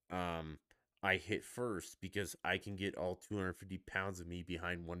situation, um, I hit first because I can get all 250 pounds of me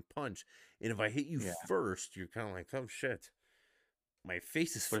behind one punch. And if I hit you Yeah, first, you're kind of like, oh shit, my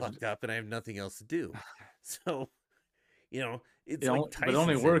face is but fucked up and I have nothing else to do. So, it it's like only, but it Tyson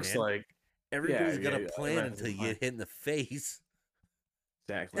only said, works man. like Everybody's got a plan until you get hit in the face.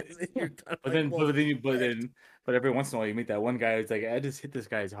 exactly. And then you're kind of But like, then, well, shit. but every once in a while you meet that one guy who's like, I just hit this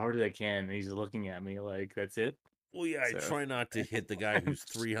guy as hard as I can, and he's looking at me like, that's it. Well, yeah, I So try not to hit the guy who's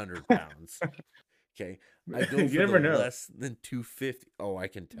 300 pounds. Okay. I go you for the never know. less than 250. Oh, I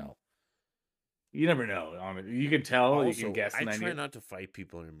can tell. You never know. You can tell, you can Also, guess, I and then try you, not to fight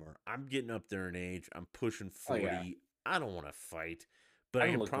people anymore. I'm getting up there in age. I'm pushing oh yeah, 40. I don't want to fight. But I I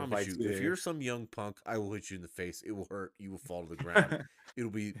don't can look for promise fights you, if either. you're some young punk, I will hit you in the face. It will hurt. You will fall to the ground.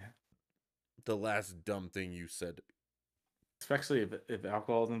 It'll be the last dumb thing you said. Especially if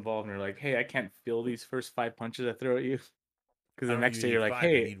alcohol's involved, and you're like, hey, I can't feel these first 5 punches I throw at you, because I the don't next even day you're need like, five. I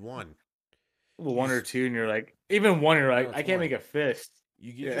hey, need one. well, You one or just, two, and you're like, even one, you're no, like, I it's can't one. make a fist.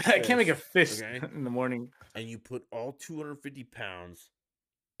 You get Yeah, your I can't make a fist, fist okay? in the morning. And you put all 250 pounds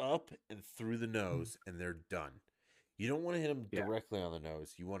up and through the nose, and they're done. You don't want to hit them Yeah. directly on the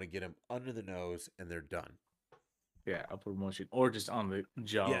nose. You want to get them under the nose, and they're done. Yeah, upward motion, or just on the Yeah,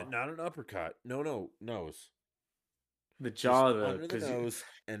 jaw. not an uppercut. No, no, nose. The Just jaw, the under the because nose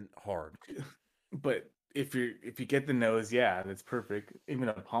and hard. but if you get the nose, yeah, that's perfect. Even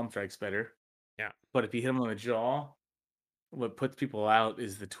a palm strike's better. Yeah. But if you hit them on the jaw, what puts people out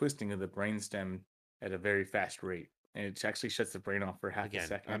is the twisting of the brainstem at a very fast rate, and it actually shuts the brain off for half a Again,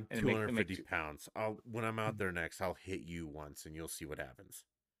 second, I'm and it 250 makes pounds. When I'm out there next, I'll hit you once, and you'll see what happens.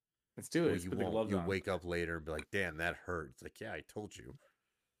 let's do it. Well, Let's you put the won't. gloves You'll on. wake up later and be like, "Damn, that hurt." It's like, yeah, I told you.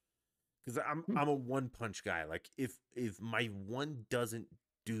 Because I'm a one punch guy. Like if my one doesn't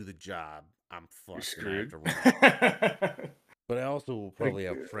do the job, I'm You're fucked and I have screwed. to run. But I also will Like, probably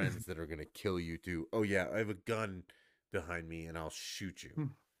have friends that are gonna kill you too. Oh yeah, I have a gun behind me and I'll shoot you.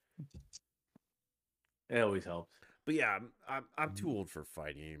 it always helps. But yeah, I'm too old for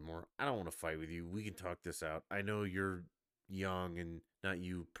fighting anymore. I don't want to fight with you. We can talk this out. I know you're young and not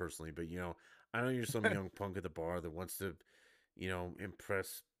you personally, but I know you're some young punk at the bar that wants to,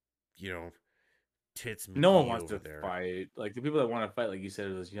 impress, you know, Tits No one McGee wants over to there. fight. Like the people that want to fight, like you said,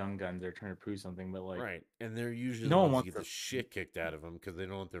 are those young guns. They're trying to prove something, but like Right. And they're usually the no one ones that wants get to. the shit kicked out of them because they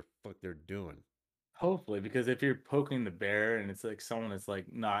don't know what the fuck they're doing. Hopefully, because if you're poking the bear and it's like someone that's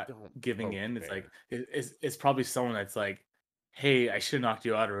like not Don't giving poke the in, it's like bear. it's probably someone that's like, hey, I should have knocked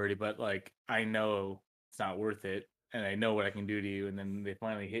you out already, but like I know it's not worth it, and I know what I can do to you, and then they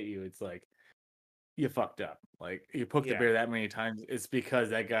finally hit you. It's like you fucked up. Like you poked the Yeah. bear that many times, it's because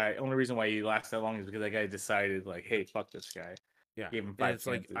that guy. Only reason why you last that long is because that guy decided like, hey, fuck this guy. Yeah. Gave him And five it's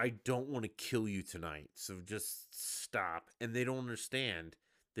like, chances. I don't want to kill you tonight. So just stop. And they don't understand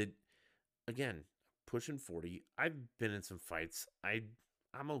that, again, pushing 40, I've been in some fights.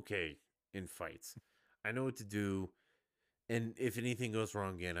 I'm okay in fights. I know what to do. And if anything goes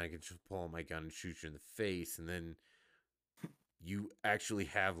wrong again, I can just pull out my gun and shoot you in the face. And then you actually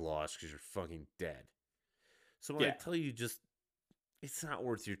have lost because you're fucking dead. So when I Yeah, tell you, just it's not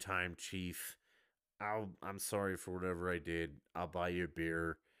worth your time, Chief. I'm sorry for whatever I did. I'll buy you a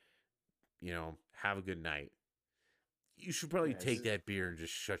beer. Have a good night. You should probably yeah. take that beer and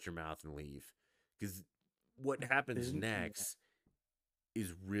just shut your mouth and leave. Because what happens Isn't next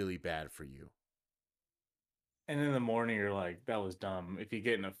is really bad for you. and in the morning you're like, that was dumb. If you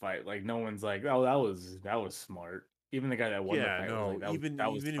get in a fight, like no one's like, oh, that was smart. Even the guy that won the Yeah, fight was like, no. that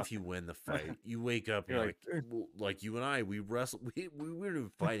was Even if you fucking. win the fight, you wake up and You're you're like, like, well, like you and I, we wrestle. We weren't even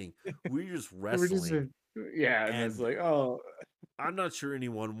fighting. We were just we're just wrestling. Yeah, and it's And like, oh, I'm not sure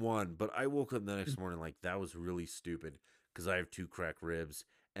anyone won, but I woke up the next morning like that was really stupid because I have two cracked ribs.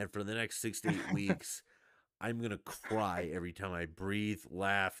 And for the next 6 to 8 weeks, I'm going to cry every time I breathe,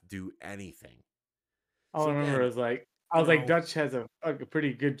 laugh, do anything. all I So remember again, was like, I you was like, know, Dutch has a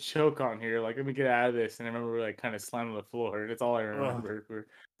pretty good choke on here. Like, let me get out of this. And I remember like kind of slamming the floor. That's all I ugh. remember.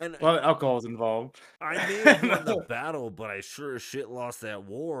 And A lot of alcohol was involved. I may have And, won the battle, but I sure as shit lost that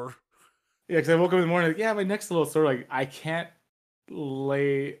war. yeah, because I woke up in the morning, like, yeah, my neck's a little sore. Like, I can't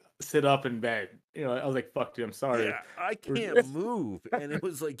sit up in bed. I was like, fuck, dude, I'm sorry. Yeah, I We're- can't move. And it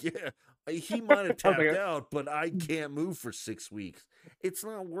was like, yeah, he might have I was tapped like, out, but I can't move for 6 weeks. It's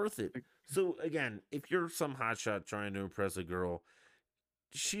not worth it. So again, if you're some hotshot trying to impress a girl,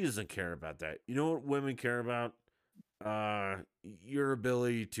 she doesn't care about that. You know what women care about? Your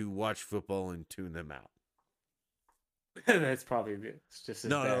ability to watch football and tune them out. that's probably it. It's just as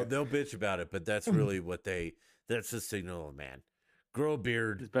No, bad. they'll bitch about it, but that's really what that's the signal of a man. Grow a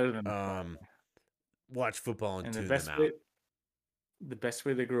beard, It's better than um, watch football and and tune them out. the best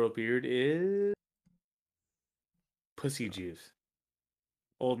way to grow a beard is pussy juice.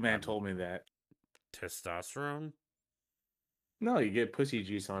 Old man Um, told me that. testosterone? No, you get pussy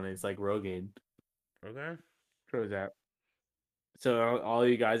juice on it. It's like Rogaine. Okay. Grows out. So all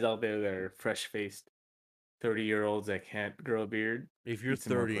you guys out there that are fresh faced 30-year-olds that can't grow a beard, If you're eat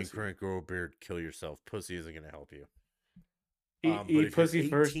some more 30 and pussy. can't grow a beard, kill yourself. Pussy isn't going to help you. Eat, But eat if you're pussy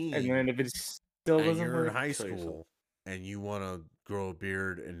first, and 18 then if it still and doesn't you're in work, high kill yourself. school and you want to grow a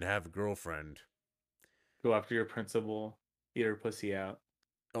beard and have a girlfriend, Go after your principal, eat her pussy out.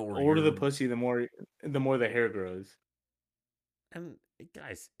 or Older the you're pussy, the more the hair grows. and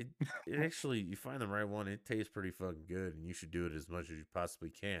guys, it actually you find the right one, it tastes pretty fucking good, and you should do it as much as you possibly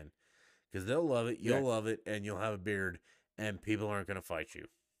can because they'll love it, Yeah. you'll love it, and you'll have a beard, and people aren't going to fight you.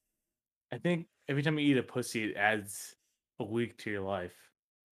 I think every time you eat a pussy, it adds a week to your life.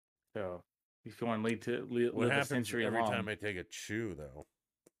 So if you want to What live a happens century every long, time I take a chew though?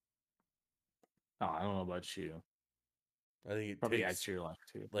 oh, I don't know about you. I think it Probably adds takes to your life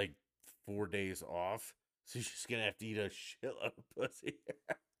too. like 4 days off, so you're just gonna have to eat a shitload of pussy.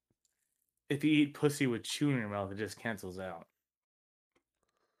 If you eat pussy with chew in your mouth, it just cancels out.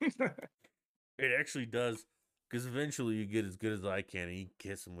 It actually does, because eventually you get as good as I can, and you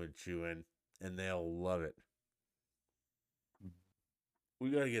kiss them with chewing, and they'll love it. We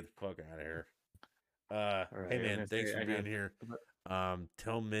gotta get the fuck out of here. All Hey right, I'm man, gonna thanks say for I being got here.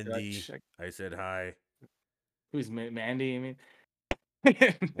 Tell Mindy Dutch. I said hi. Who's Mandy? I mean,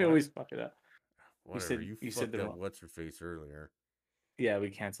 they What? always fuck it up. You Whatever. said You you said fucked the up wrong. what's her face earlier. Yeah,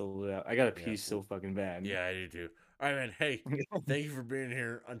 we canceled it out. I got a Yeah. pee so fucking bad. Yeah, I do too. All right, man. Hey, thank you for being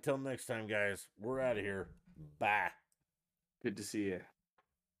here. Until next time, guys. We're out of here. Bye. Good to see you.